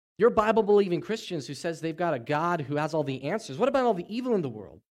 You're Bible-believing Christians who says they've got a God who has all the answers. What about all the evil in the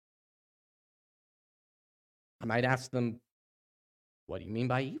world? I might ask them, what do you mean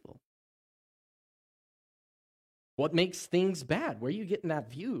by evil? What makes things bad? Where are you getting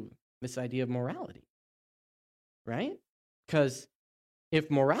that view, this idea of morality? Right? Because if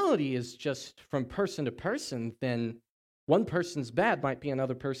morality is just from person to person, then one person's bad might be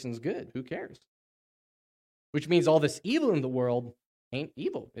another person's good. Who cares? Which means all this evil in the world ain't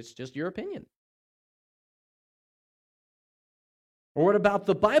evil. It's just your opinion. Or what about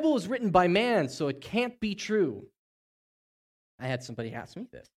the Bible was written by man, so it can't be true? I had somebody ask me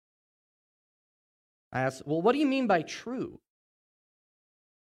this. I asked, well, what do you mean by true?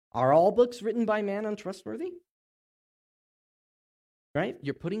 Are all books written by man untrustworthy? Right?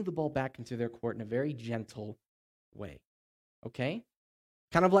 You're putting the ball back into their court in a very gentle way. Okay?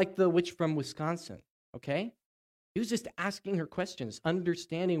 Kind of like the witch from Wisconsin. Okay? He was just asking her questions,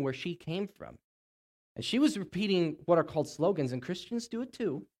 understanding where she came from. And she was repeating what are called slogans, and Christians do it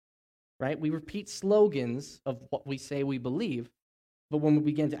too. Right? We repeat slogans of what we say we believe, but when we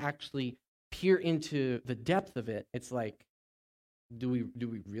begin to actually peer into the depth of it, it's like, do we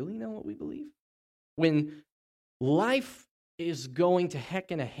really know what we believe? When life is going to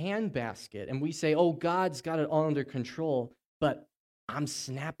heck in a handbasket, and we say, oh, God's got it all under control, but I'm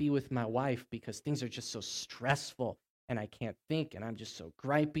snappy with my wife because things are just so stressful, and I can't think, and I'm just so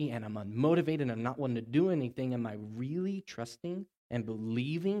gripey, and I'm unmotivated, and I'm not wanting to do anything. Am I really trusting and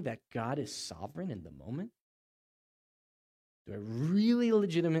believing that God is sovereign in the moment? Do I really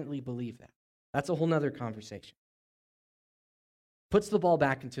legitimately believe that? That's a whole nother conversation. Puts the ball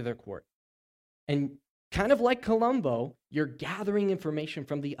back into their court. And kind of like Columbo, you're gathering information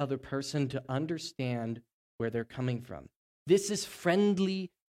from the other person to understand where they're coming from. This is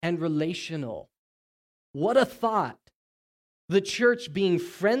friendly and relational. What a thought. The church being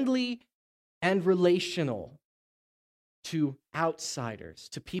friendly and relational to outsiders,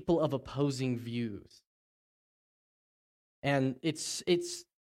 to people of opposing views. And it's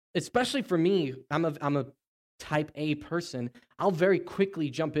especially for me, I'm a type A person. I'll very quickly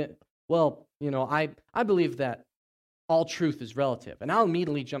jump in. Well, I believe that all truth is relative. And I'll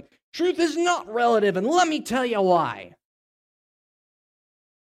immediately jump, truth is not relative, and let me tell you why.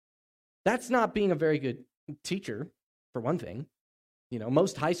 That's not being a very good teacher, for one thing.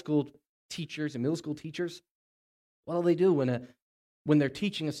 Most high school teachers and middle school teachers, what do they do when they're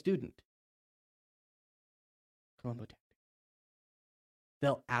teaching a student? Columbo tactic.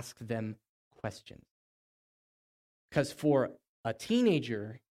 They'll ask them questions. Because for a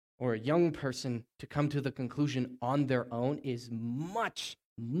teenager or a young person to come to the conclusion on their own is much,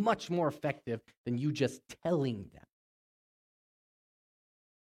 much more effective than you just telling them.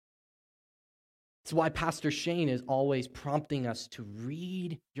 That's why Pastor Shane is always prompting us to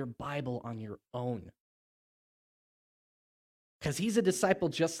read your Bible on your own. Because he's a disciple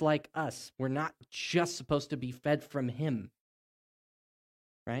just like us. We're not just supposed to be fed from him.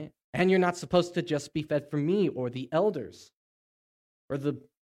 Right? And you're not supposed to just be fed from me or the elders or the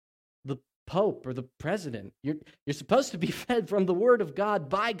Pope or the president. You're supposed to be fed from the Word of God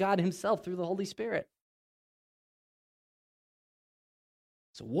by God himself through the Holy Spirit.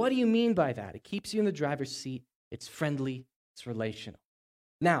 So what do you mean by that? It keeps you in the driver's seat. It's friendly. It's relational.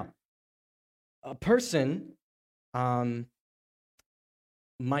 Now, a person might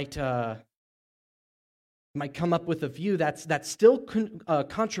come up with a view that's still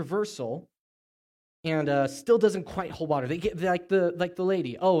controversial and still doesn't quite hold water. They get like the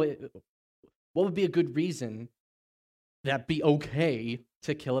lady. What would be a good reason that'd be okay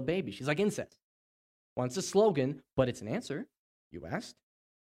to kill a baby? She's like, incest. Well, it's a slogan, but it's an answer. You asked.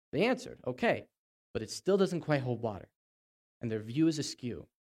 They answered, okay, but it still doesn't quite hold water. And their view is askew.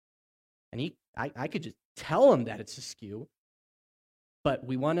 And I could just tell them that it's askew, but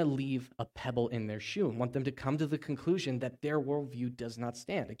we want to leave a pebble in their shoe and want them to come to the conclusion that their worldview does not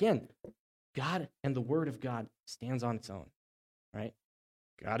stand. Again, God and the Word of God stands on its own, right?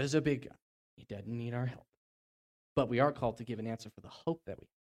 God is a big God. He doesn't need our help. But we are called to give an answer for the hope that we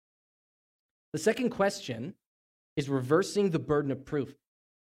have. The second question is reversing the burden of proof.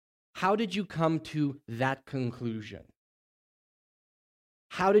 How did you come to that conclusion?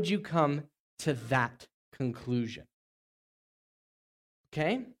 How did you come to that conclusion?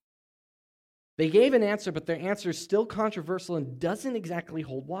 Okay? They gave an answer, but their answer is still controversial and doesn't exactly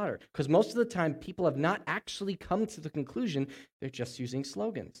hold water. Because most of the time, people have not actually come to the conclusion. They're just using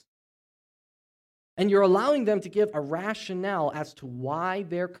slogans. And you're allowing them to give a rationale as to why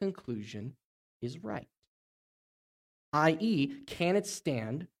their conclusion is right. I.e., can it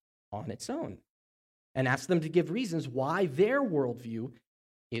stand on its own? And ask them to give reasons why their worldview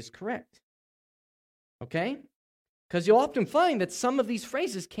is correct. Okay? Because you'll often find that some of these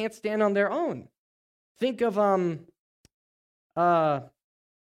phrases can't stand on their own. Think of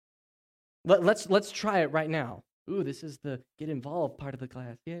let's try it right now. Ooh, this is the get involved part of the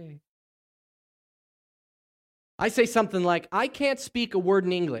class. Yay. I say something like, I can't speak a word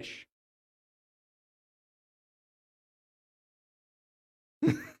in English.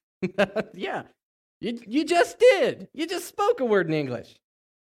 Yeah, you just did. You just spoke a word in English.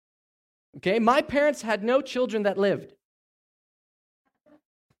 Okay, my parents had no children that lived.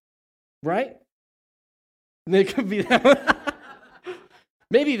 Right? It could be that one.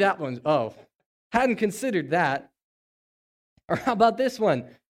 Maybe that one. Oh, hadn't considered that. Or how about this one?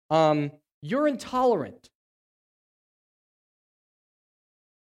 You're intolerant.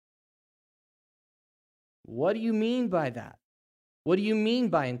 What do you mean by that? What do you mean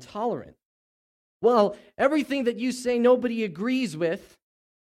by intolerant? Well, everything that you say nobody agrees with,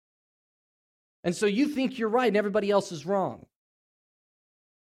 and so you think you're right and everybody else is wrong.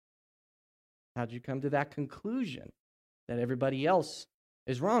 How'd you come to that conclusion that everybody else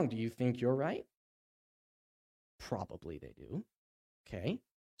is wrong? Do you think you're right? Probably they do. Okay,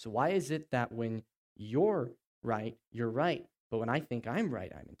 so why is it that when you're right, but when I think I'm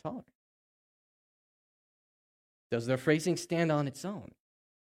right, I'm intolerant? Does their phrasing stand on its own?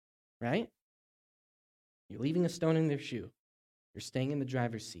 Right? You're leaving a stone in their shoe. You're staying in the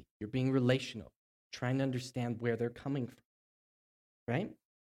driver's seat. You're being relational, trying to understand where they're coming from. Right?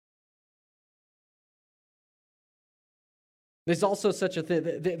 There's also such a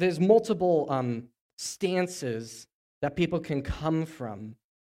thing. There's multiple stances that people can come from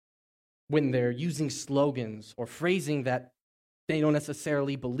when they're using slogans or phrasing that they don't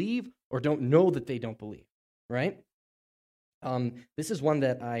necessarily believe or don't know that they don't believe. Right? This is one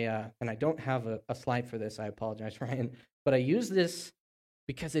that and I don't have a slide for this. I apologize, Ryan, but I use this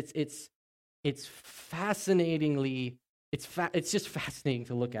because it's fascinatingly, it's just fascinating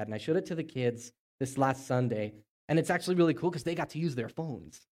to look at. And I showed it to the kids this last Sunday, and it's actually really cool because they got to use their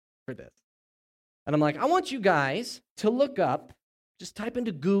phones for this. And I'm like, I want you guys to look up, just type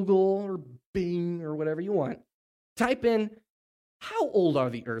into Google or Bing or whatever you want. Type in, how old are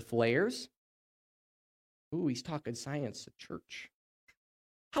the earth layers? Ooh, he's talking science at church.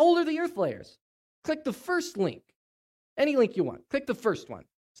 How old are the earth layers? Click the first link. Any link you want. Click the first one.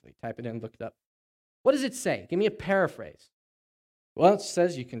 So they type it in, look it up. What does it say? Give me a paraphrase. Well, it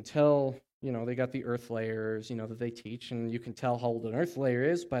says you can tell, they got the earth layers, that they teach, and you can tell how old an earth layer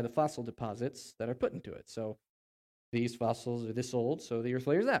is by the fossil deposits that are put into it. So these fossils are this old, so the earth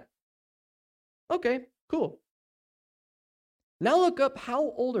layer is that. Okay, cool. Now look up how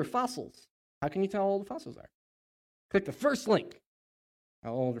old are fossils. How can you tell how old the fossils are? Click the first link.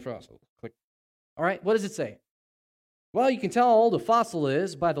 How old are fossils? Click. All right, what does it say? Well, you can tell how old a fossil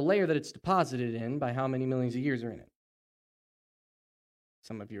is by the layer that it's deposited in, by how many millions of years are in it.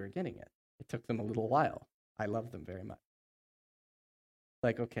 Some of you are getting it. It took them a little while. I love them very much.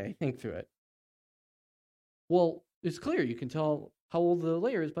 Like, okay, think through it. Well, it's clear. You can tell how old the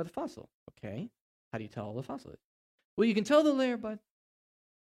layer is by the fossil. Okay, how do you tell how old the fossil is? Well, you can tell the layer by...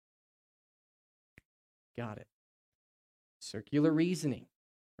 Got it. Circular reasoning,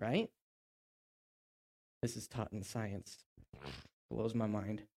 right? This is taught in science. Blows my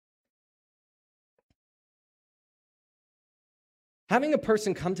mind. Having a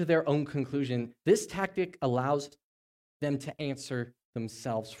person come to their own conclusion, this tactic allows them to answer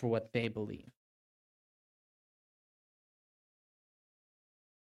themselves for what they believe.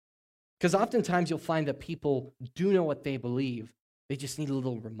 Because oftentimes you'll find that people do know what they believe, they just need a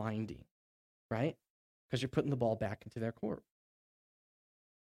little reminding, right? Because you're putting the ball back into their court.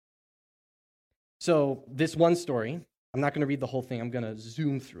 So this one story, I'm not going to read the whole thing, I'm going to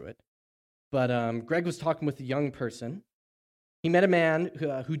zoom through it. But Greg was talking with a young person. He met a man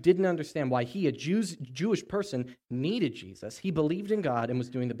who didn't understand why he, a Jewish person, needed Jesus. He believed in God and was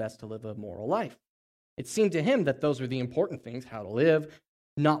doing the best to live a moral life. It seemed to him that those were the important things, how to live,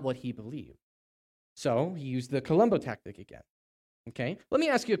 not what he believed. So he used the Columbo tactic again. Okay, let me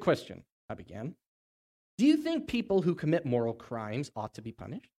ask you a question, I began. Do you think people who commit moral crimes ought to be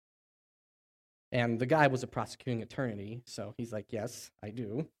punished? And the guy was a prosecuting attorney, so he's like, yes, I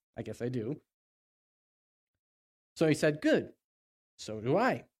do. I guess I do. So he said, good. So do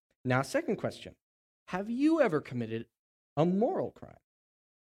I. Now, second question. Have you ever committed a moral crime?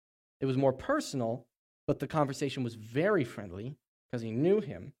 It was more personal, but the conversation was very friendly because he knew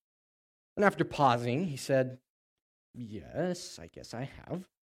him. And after pausing, he said, yes, I guess I have.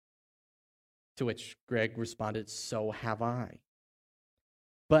 To which Greg responded, so have I.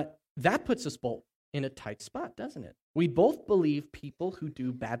 But that puts us both in a tight spot, doesn't it? We both believe people who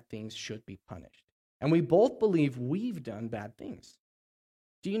do bad things should be punished. And we both believe we've done bad things.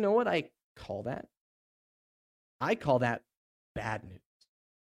 Do you know what I call that? I call that bad news.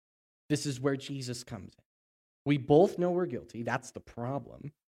 This is where Jesus comes in. We both know we're guilty. That's the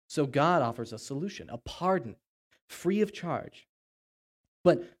problem. So God offers a solution, a pardon, free of charge.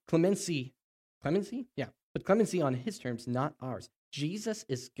 But clemency? But clemency on his terms, not ours. Jesus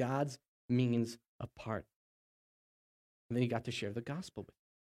is God's means of pardon. And then he got to share the gospel with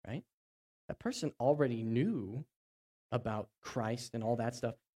him, right? That person already knew about Christ and all that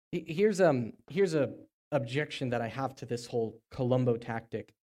stuff. Here's a objection that I have to this whole Columbo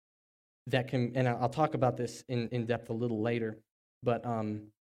tactic that can, and I'll talk about this in depth a little later, but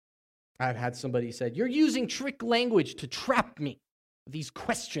I've had somebody said, you're using trick language to trap me with these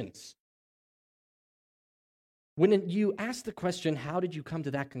questions. When you ask the question, how did you come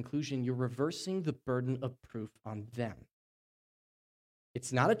to that conclusion, you're reversing the burden of proof on them.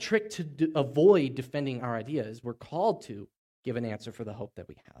 It's not a trick to avoid defending our ideas. We're called to give an answer for the hope that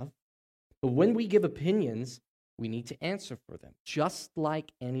we have. But when we give opinions, we need to answer for them, just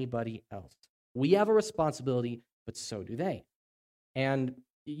like anybody else. We have a responsibility, but so do they. And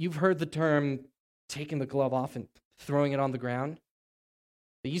you've heard the term taking the glove off and throwing it on the ground.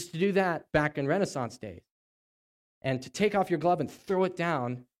 They used to do that back in Renaissance days. And to take off your glove and throw it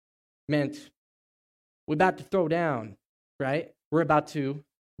down meant we're about to throw down, right? We're about to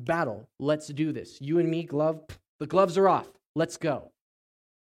battle. Let's do this. You and me, glove, the gloves are off. Let's go.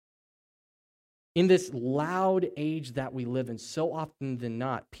 In this loud age that we live in, so often than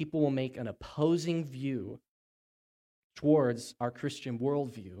not, people will make an opposing view towards our Christian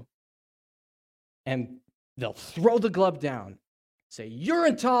worldview, and they'll throw the glove down, say, you're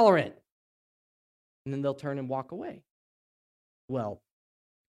intolerant, and then they'll turn and walk away. Well,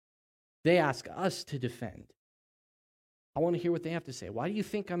 they ask us to defend. I want to hear what they have to say. Why do you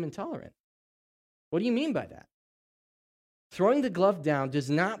think I'm intolerant? What do you mean by that? Throwing the glove down does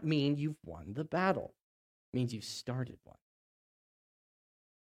not mean you've won the battle. It means you've started one.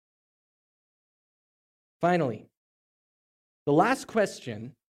 Finally, the last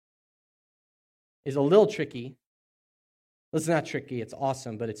question is a little tricky. It's not tricky, it's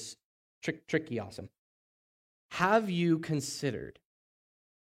awesome, but it's tricky awesome. Have you considered,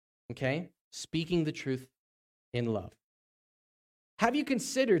 speaking the truth in love? Have you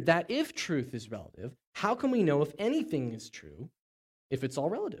considered that if truth is relative, how can we know if anything is true if it's all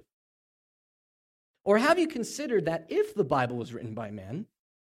relative? Or have you considered that if the Bible was written by men,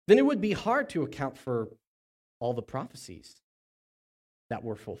 then it would be hard to account for all the prophecies that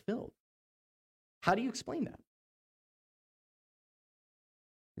were fulfilled? How do you explain that?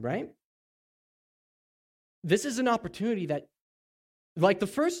 Right? This is an opportunity that, like the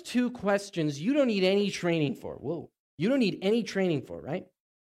first two questions, you don't need any training for. You don't need any training for, right?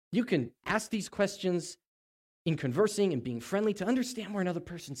 You can ask these questions in conversing and being friendly to understand where another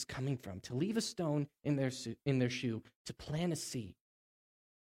person's coming from, to leave a stone in their shoe, to plant a seed.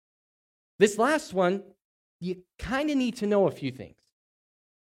 This last one, you kind of need to know a few things.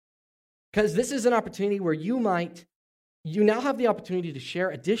 Because this is an opportunity where you now have the opportunity to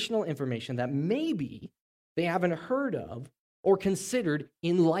share additional information that maybe they haven't heard of or considered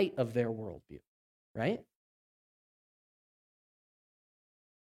in light of their worldview, right?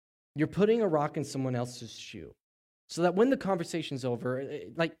 You're putting a rock in someone else's shoe so that when the conversation's over,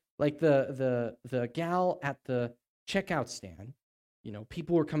 like the gal at the checkout stand,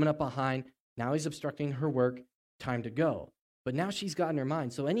 people were coming up behind, now he's obstructing her work, time to go. But now she's got in her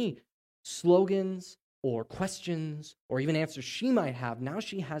mind, so any slogans or questions or even answers she might have, now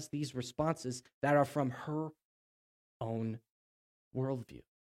she has these responses that are from her own worldview.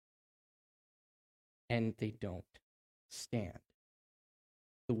 And they don't stand.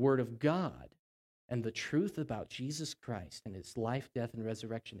 The Word of God and the truth about Jesus Christ and his life, death, and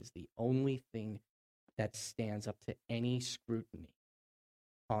resurrection is the only thing that stands up to any scrutiny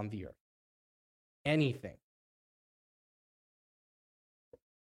on the earth. Anything.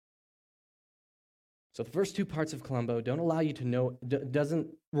 So the first two parts of Columbo don't allow you to know, doesn't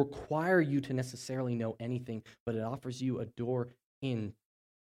require you to necessarily know anything, but it offers you a door in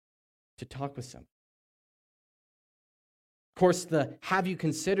to talk with someone. Of course, the have you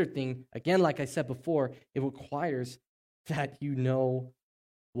considered thing, again, like I said before, it requires that you know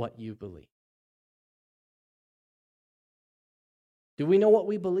what you believe. Do we know what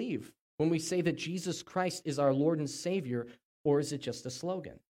we believe when we say that Jesus Christ is our Lord and Savior, or is it just a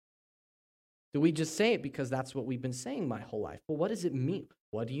slogan? Do we just say it because that's what we've been saying my whole life? Well, what does it mean?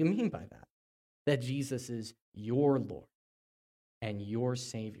 What do you mean by that? That Jesus is your Lord and your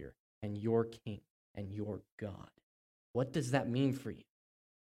Savior and your King and your God. What does that mean for you?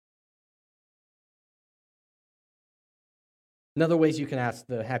 Another ways you can ask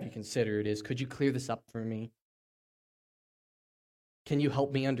the have you considered is, could you clear this up for me? Can you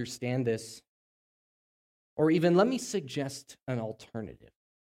help me understand this? Or even let me suggest an alternative.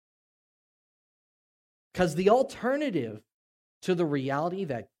 Because the alternative to the reality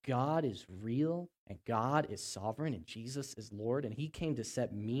that God is real and God is sovereign and Jesus is Lord and he came to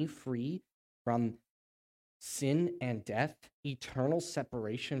set me free from sin and death, eternal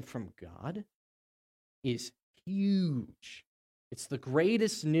separation from God, is huge. It's the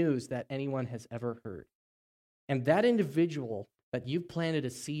greatest news that anyone has ever heard. And that individual that you've planted a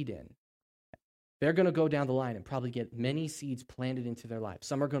seed in, they're going to go down the line and probably get many seeds planted into their life.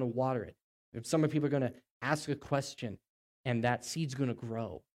 Some are going to water it. Some people are going to ask a question, and that seed's going to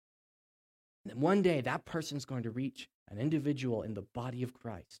grow. And then one day, that person's going to reach an individual in the body of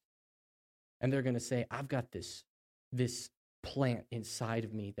Christ. And they're going to say, I've got this plant inside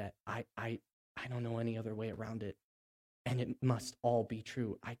of me that I don't know any other way around it. And it must all be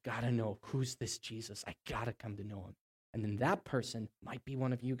true. I got to know, who's this Jesus? I got to come to know him. And then that person might be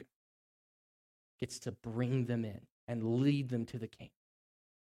one of you guys. Gets to bring them in and lead them to the King.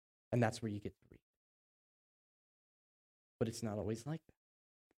 And that's where you get to read. But it's not always like that.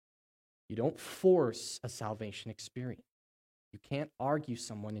 You don't force a salvation experience. You can't argue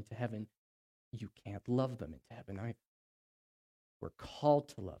someone into heaven. You can't love them into heaven either. We're called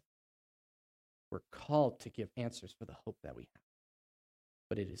to love. We're called to give answers for the hope that we have.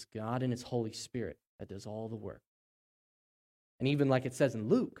 But it is God and his Holy Spirit that does all the work. And even like it says in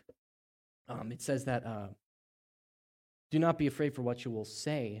Luke, it says that, do not be afraid for what you will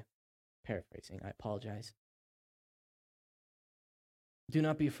say. Paraphrasing, I apologize. Do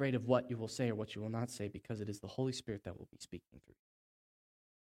not be afraid of what you will say or what you will not say, because it is the Holy Spirit that will be speaking through you.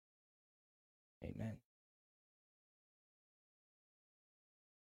 Amen.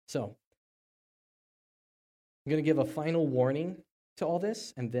 So, I'm going to give a final warning to all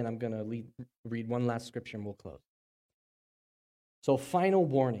this, and then I'm going to read one last scripture and we'll close. So, final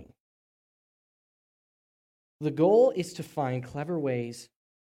warning. The goal is to find clever ways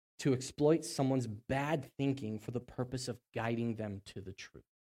to exploit someone's bad thinking for the purpose of guiding them to the truth.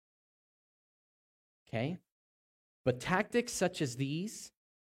 Okay? But tactics such as these,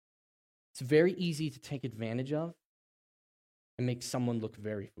 it's very easy to take advantage of and make someone look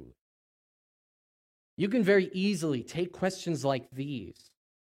very foolish. You can very easily take questions like these,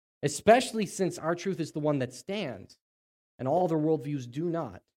 especially since our truth is the one that stands and all other worldviews do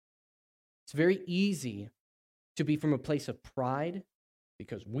not. It's very easy to be from a place of pride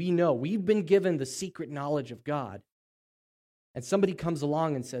because we know we've been given the secret knowledge of God. And somebody comes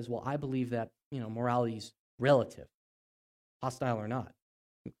along and says, well, I believe that, morality is relative, hostile or not.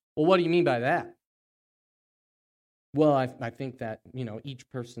 Well, what do you mean by that? Well, I think that, each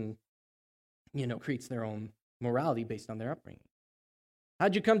person, creates their own morality based on their upbringing.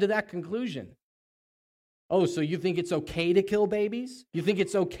 How'd you come to that conclusion? Oh, so you think it's okay to kill babies? You think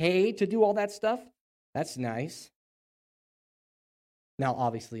it's okay to do all that stuff? That's nice. Now,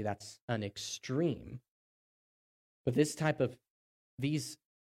 obviously, that's an extreme. But that's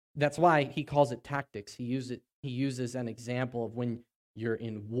why he calls it tactics. He uses an example of when you're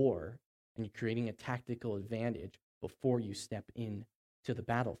in war and you're creating a tactical advantage before you step into the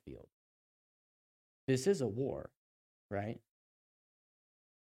battlefield. This is a war, right?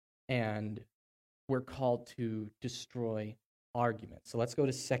 And we're called to destroy arguments. So let's go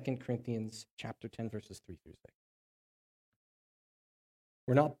to 2 Corinthians chapter 10, verses 3 through 6.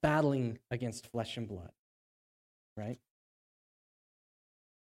 We're not battling against flesh and blood, right?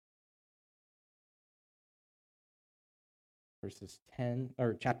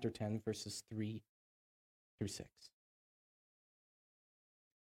 Chapter 10, verses 3 through 6.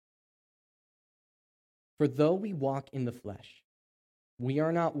 For though we walk in the flesh, we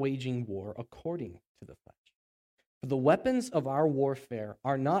are not waging war according to the flesh. For the weapons of our warfare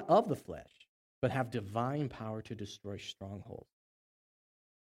are not of the flesh, but have divine power to destroy strongholds.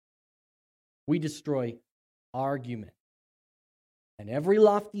 We destroy argument and every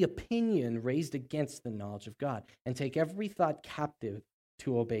lofty opinion raised against the knowledge of God, and take every thought captive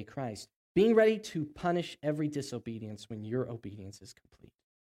to obey Christ, being ready to punish every disobedience when your obedience is complete.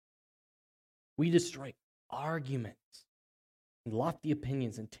 We destroy arguments and lofty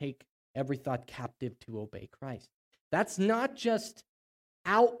opinions and take every thought captive to obey Christ. That's not just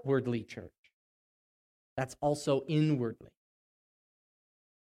outwardly, church. That's also inwardly.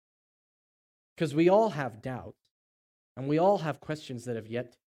 Because we all have doubts, and we all have questions that have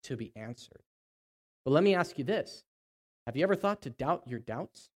yet to be answered. But let me ask you this. Have you ever thought to doubt your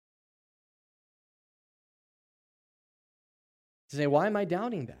doubts? To say, why am I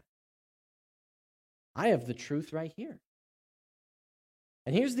doubting that? I have the truth right here.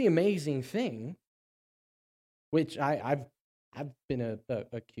 And here's the amazing thing, which I've been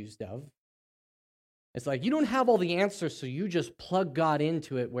accused of. It's like, you don't have all the answers, so you just plug God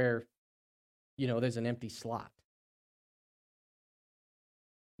into it where, there's an empty slot.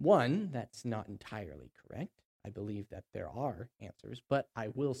 One, that's not entirely correct. I believe that there are answers, but I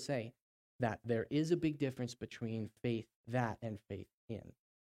will say that there is a big difference between faith that and faith in.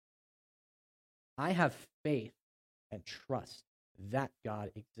 I have faith and trust that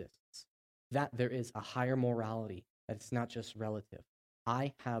God exists, that there is a higher morality, that it's not just relative.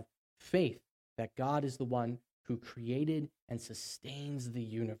 I have faith that God is the one who created and sustains the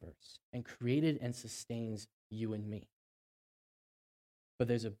universe and created and sustains you and me. But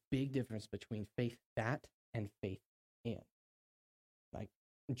there's a big difference between faith that and faith in. Like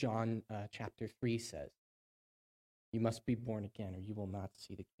John chapter 3 says, you must be born again or you will not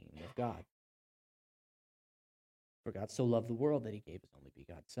see the kingdom of God. For God so loved the world that he gave his only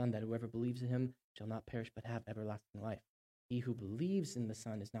begotten Son, that whoever believes in him shall not perish but have everlasting life. He who believes in the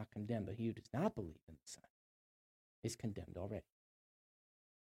Son is not condemned, but he who does not believe in the Son is condemned already.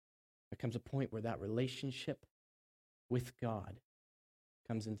 There comes a point where that relationship with God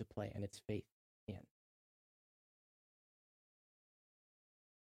comes into play, and it's faith in.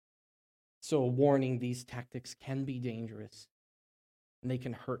 So a warning, these tactics can be dangerous, and they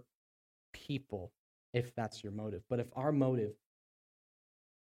can hurt people if that's your motive. But if our motive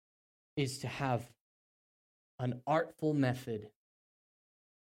is to have an artful method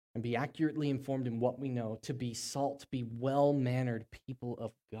and be accurately informed in what we know, to be salt, to be well-mannered people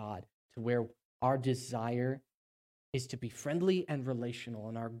of God, to where our desire is to be friendly and relational,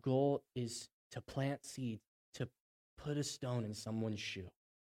 and our goal is to plant seeds, to put a stone in someone's shoe,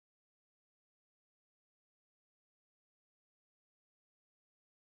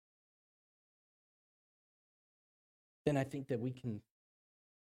 then I think that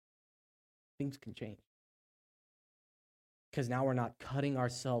things can change. Because now we're not cutting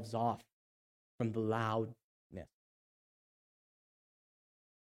ourselves off from the loudness.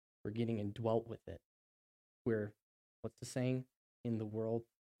 We're getting indwelt with it. We're, what's the saying? In the world,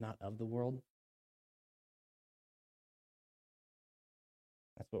 not of the world.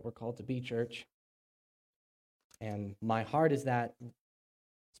 That's what we're called to be, church. And my heart is that,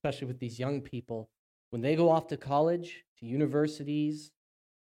 especially with these young people, when they go off to college, to universities,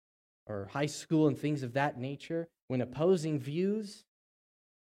 or high school and things of that nature, when opposing views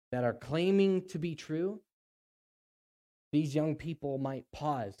that are claiming to be true, these young people might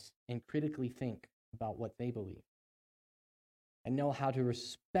pause and critically think about what they believe and know how to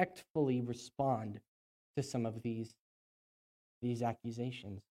respectfully respond to some of these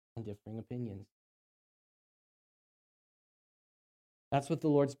accusations and differing opinions. That's what the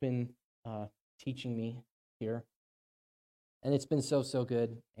Lord's been teaching me here. And it's been so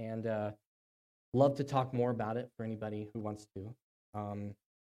good. And love to talk more about it for anybody who wants to.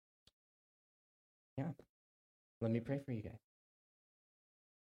 Let me pray for you guys.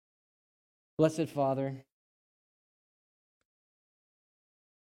 Blessed Father,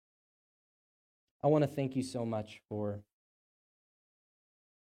 I want to thank you so much for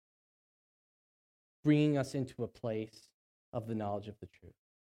bringing us into a place of the knowledge of the truth.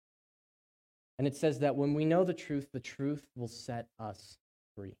 And it says that when we know the truth will set us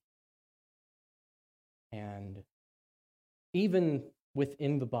free. And even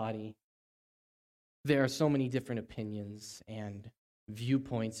within the body, there are so many different opinions and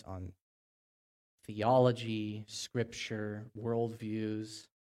viewpoints on theology, scripture, worldviews,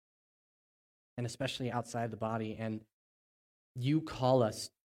 and especially outside the body. And you call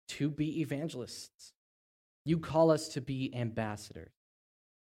us to be evangelists. You call us to be ambassadors.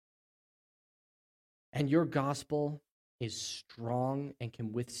 And your gospel is strong and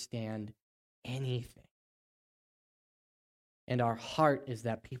can withstand anything. And our heart is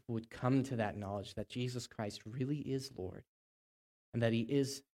that people would come to that knowledge that Jesus Christ really is Lord, and that he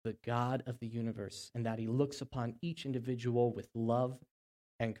is the God of the universe, and that he looks upon each individual with love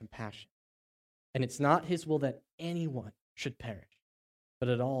and compassion. And it's not his will that anyone should perish, but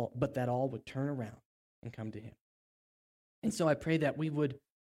that all would turn around and come to him. And so I pray that we would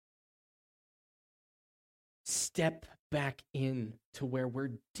step back in to where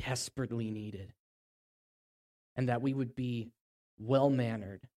we're desperately needed, and that we would be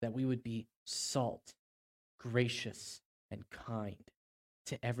well-mannered, that we would be salt, gracious, and kind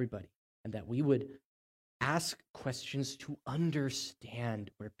to everybody, and that we would ask questions to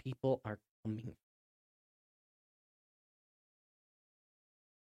understand where people are coming from.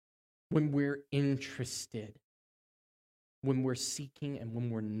 When we're interested, when we're seeking, and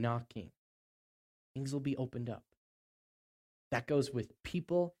when we're knocking, things will be opened up. That goes with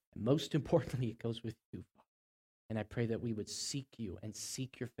people, and most importantly, it goes with you, Father. And I pray that we would seek you and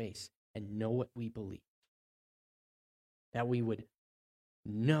seek your face and know what we believe. That we would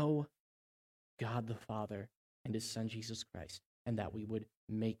know God the Father and his Son, Jesus Christ, and that we would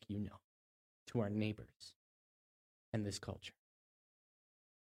make you known to our neighbors and this culture.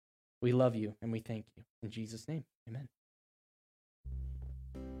 We love you and we thank you. In Jesus' name, amen.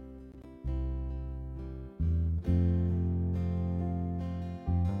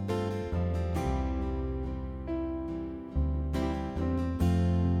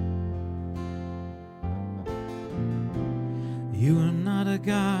 You are not a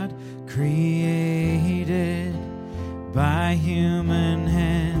God created by human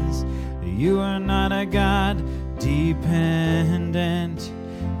hands. You are not a God dependent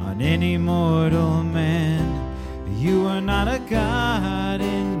on any mortal man. You are not a God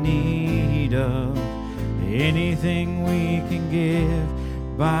in need of anything we can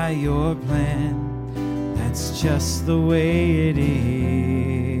give by your plan. That's just the way it is.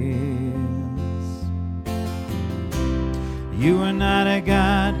 You are not a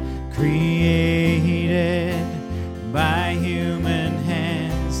God created by human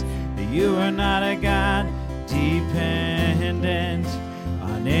hands. You are not a God dependent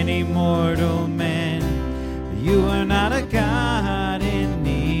on any mortal man. You are not a God in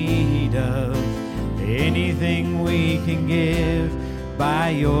need of anything we can give by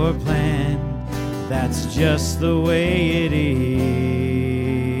your plan. That's just the way it is.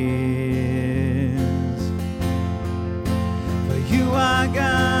 For you are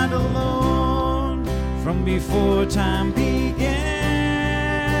God alone from before time began.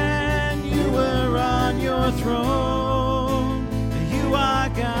 You were on your throne. You are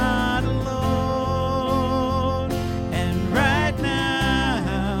God alone. And right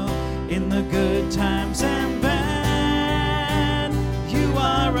now, in the good times and bad,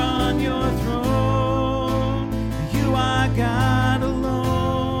 God alone.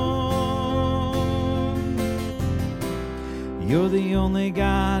 You're the only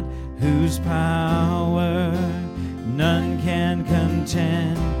God whose power none can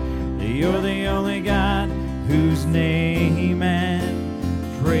contend. You're the only God whose name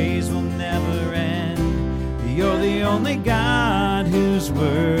and praise will never end. You're the only God who's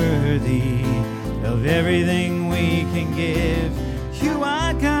worthy of everything we can give. You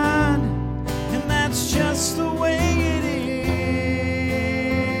are God, and that's just the way it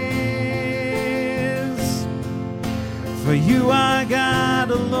is. For you are God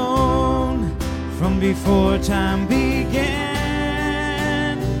alone from before time began.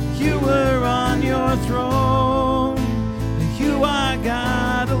 You were on your throne. You are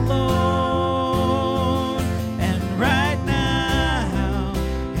God alone. And right now,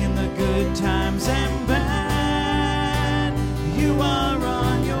 in the good times and bad, you are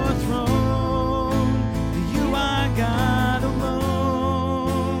on your throne. You are God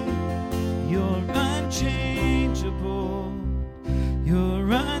alone. You're unchangeable.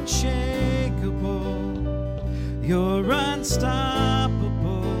 You're unshakable. You're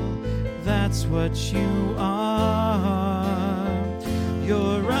unstoppable. That's what you are.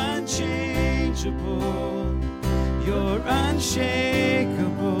 You're unchangeable. You're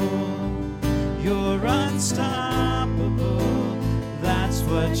unshakable. You're unstoppable. That's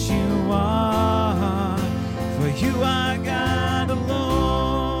what you are. For you are God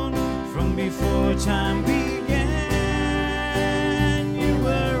alone from before time began. You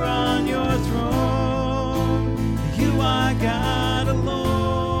were on your throne. You are God alone.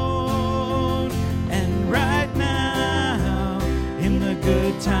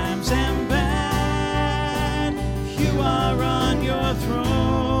 Good times and bad, you are on your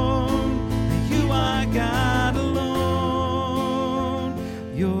throne. You are God alone.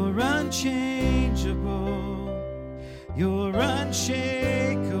 You're unchangeable. You're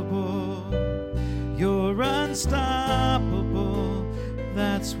unshakable. You're unstoppable.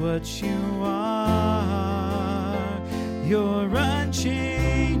 That's what you are. You're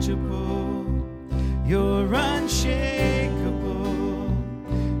unchangeable. You're unshakable.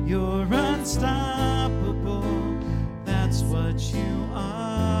 You're unstoppable. That's what you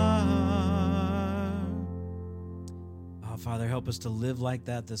are. Oh, Father, help us to live like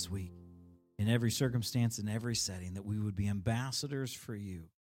that this week. In every circumstance, in every setting, that we would be ambassadors for you.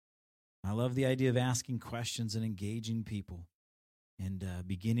 I love the idea of asking questions and engaging people and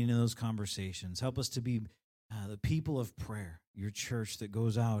beginning in those conversations. Help us to be the people of prayer, your church that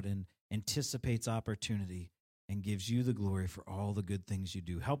goes out and anticipates opportunity and gives you the glory for all the good things you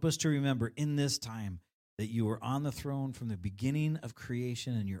do. Help us to remember in this time that you were on the throne from the beginning of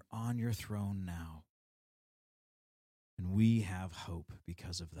creation and you're on your throne now. And we have hope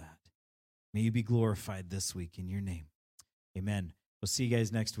because of that. May you be glorified this week in your name. Amen. We'll see you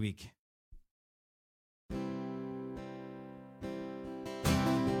guys next week.